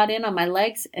 Plott got in on my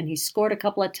legs, and he scored a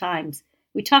couple of times.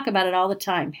 We talk about it all the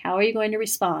time. How are you going to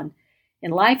respond?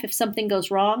 In life, if something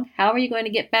goes wrong, how are you going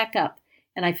to get back up?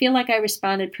 And I feel like I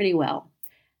responded pretty well.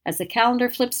 As the calendar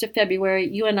flips to February,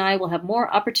 UNI will have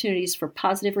more opportunities for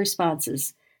positive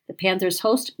responses. The Panthers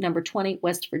host number 20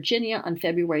 West Virginia on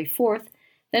February 4th,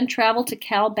 then travel to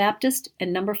Cal Baptist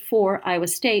and number 4 Iowa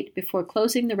State before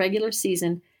closing the regular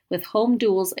season with home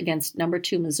duels against number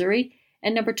 2 Missouri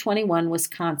and number 21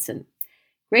 Wisconsin.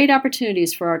 Great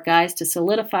opportunities for our guys to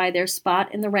solidify their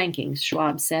spot in the rankings,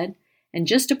 Schwab said, and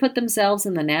just to put themselves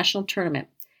in the national tournament.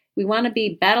 We want to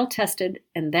be battle-tested,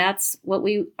 and that's what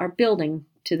we are building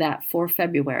to that for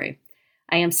February.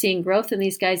 I am seeing growth in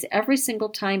these guys every single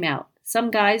time out.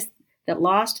 Some guys that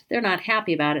lost, they're not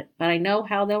happy about it, but I know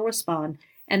how they'll respond,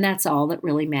 and that's all that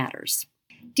really matters.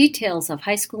 Details of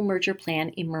high school merger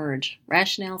plan emerge.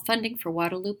 Rationale funding for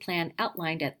Waterloo plan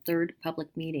outlined at third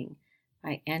public meeting.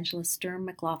 By Angela Sturm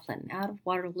McLaughlin, out of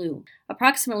Waterloo.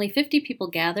 Approximately 50 people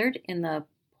gathered in the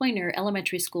Poynter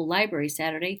Elementary School library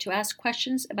Saturday to ask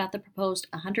questions about the proposed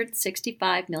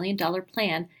 $165 million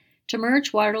plan to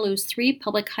merge Waterloo's 3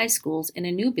 public high schools in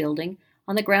a new building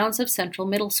on the grounds of Central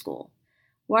Middle School.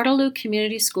 Waterloo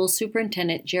Community School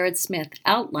Superintendent Jared Smith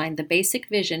outlined the basic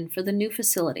vision for the new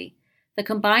facility. The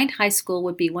combined high school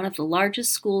would be one of the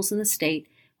largest schools in the state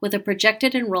with a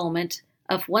projected enrollment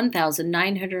of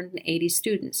 1,980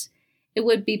 students. It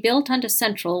would be built onto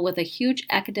Central with a huge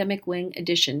academic wing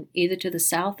addition either to the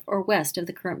south or west of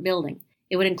the current building.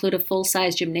 It would include a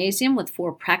full-size gymnasium with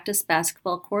 4 practice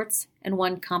basketball courts and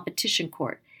 1 competition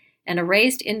court, and a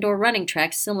raised indoor running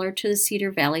track similar to the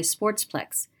Cedar Valley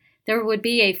Sportsplex. There would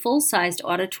be a full-sized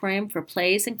auditorium for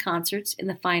plays and concerts in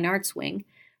the Fine Arts Wing,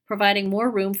 providing more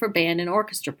room for band and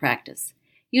orchestra practice.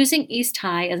 Using East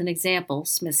High as an example,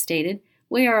 Smith stated,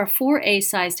 we are a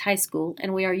 4A-sized high school,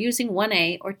 and we are using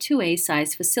 1A or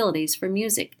 2A-sized facilities for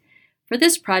music. For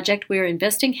this project, we are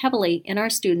investing heavily in our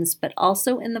students, but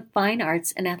also in the fine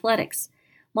arts and athletics.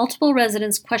 Multiple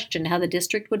residents questioned how the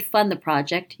district would fund the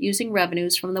project using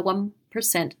revenues from the 1%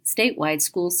 statewide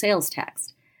school sales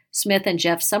tax. Smith and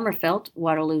Jeff Sommerfeld,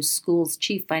 Waterloo School's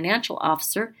chief financial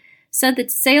officer, said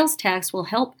that sales tax will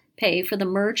help pay for the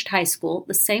merged high school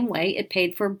the same way it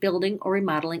paid for building or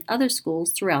remodeling other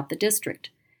schools throughout the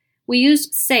district. We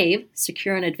used SAVE,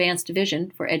 Secure and Advanced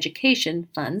Division for Education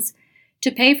funds, to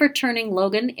pay for turning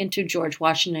Logan into George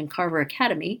Washington Carver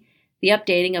Academy, the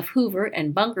updating of Hoover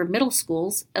and Bunker Middle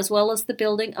Schools, as well as the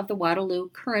building of the Waterloo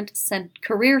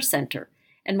Career Center,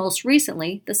 and most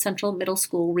recently, the Central Middle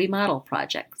School Remodel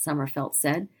Project, Sommerfeld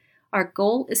said. Our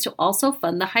goal is to also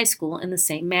fund the high school in the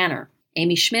same manner.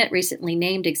 Amy Schmidt, recently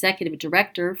named Executive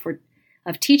Director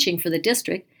of Teaching for the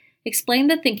district, explained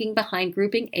the thinking behind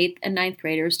grouping 8th and 9th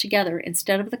graders together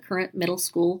instead of the current middle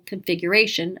school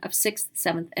configuration of 6th,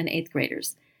 7th, and 8th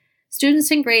graders.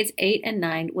 Students in grades 8 and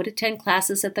 9 would attend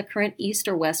classes at the current East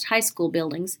or West high school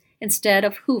buildings instead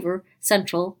of Hoover,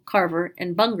 Central, Carver,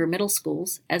 and Bunger middle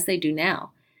schools, as they do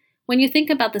now. When you think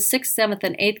about the 6th, 7th,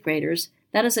 and 8th graders,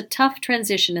 that is a tough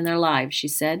transition in their lives, she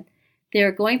said. They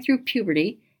are going through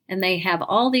puberty, and they have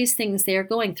all these things they are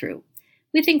going through.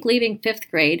 We think leaving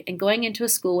 5th grade and going into a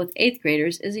school with 8th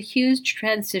graders is a huge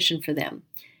transition for them.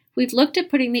 We've looked at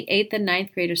putting the 8th and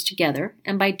 9th graders together,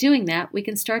 and by doing that, we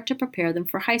can start to prepare them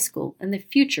for high school in the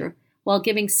future while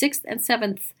giving 6th and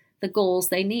 7th the goals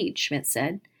they need, Schmidt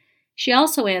said. She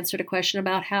also answered a question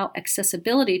about how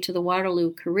accessibility to the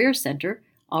Waterloo Career Center,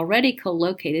 already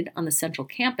co-located on the central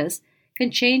campus,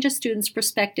 can change a student's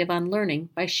perspective on learning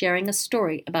by sharing a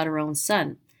story about her own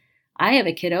son. I have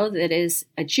a kiddo that is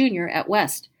a junior at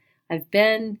West. I've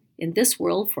been in this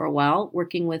world for a while,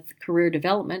 working with career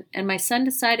development, and my son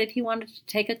decided he wanted to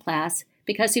take a class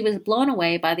because he was blown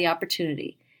away by the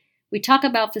opportunity. We talk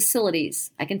about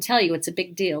facilities. I can tell you it's a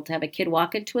big deal to have a kid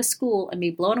walk into a school and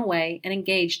be blown away and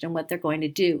engaged in what they're going to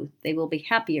do. They will be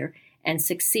happier and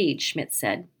succeed, Schmidt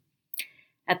said.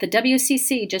 At the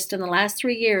WCC, just in the last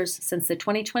 3 years, since the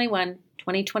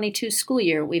 2021-2022 school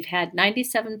year, we've had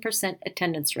 97%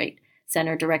 attendance rate,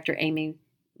 Center Director Amy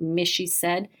Mishi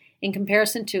said, in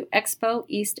comparison to Expo,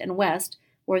 East, and West,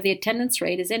 where the attendance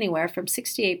rate is anywhere from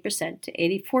 68% to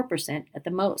 84% at the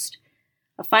most.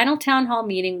 A final town hall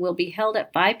meeting will be held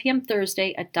at 5 p.m.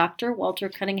 Thursday at Dr. Walter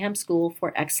Cunningham School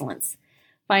for Excellence.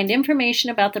 Find information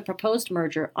about the proposed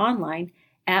merger online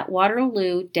at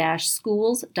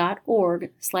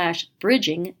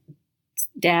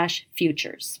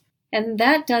waterloo-schools.org/bridging-futures. And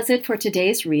that does it for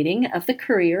today's reading of the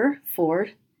Courier for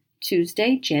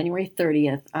Tuesday, January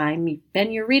 30th. I'm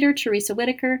been your reader, Teresa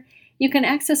Whitaker. You can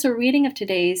access a reading of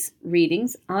today's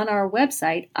readings on our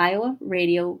website,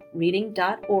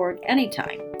 iowaradioreading.org,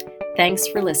 anytime. Thanks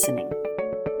for listening.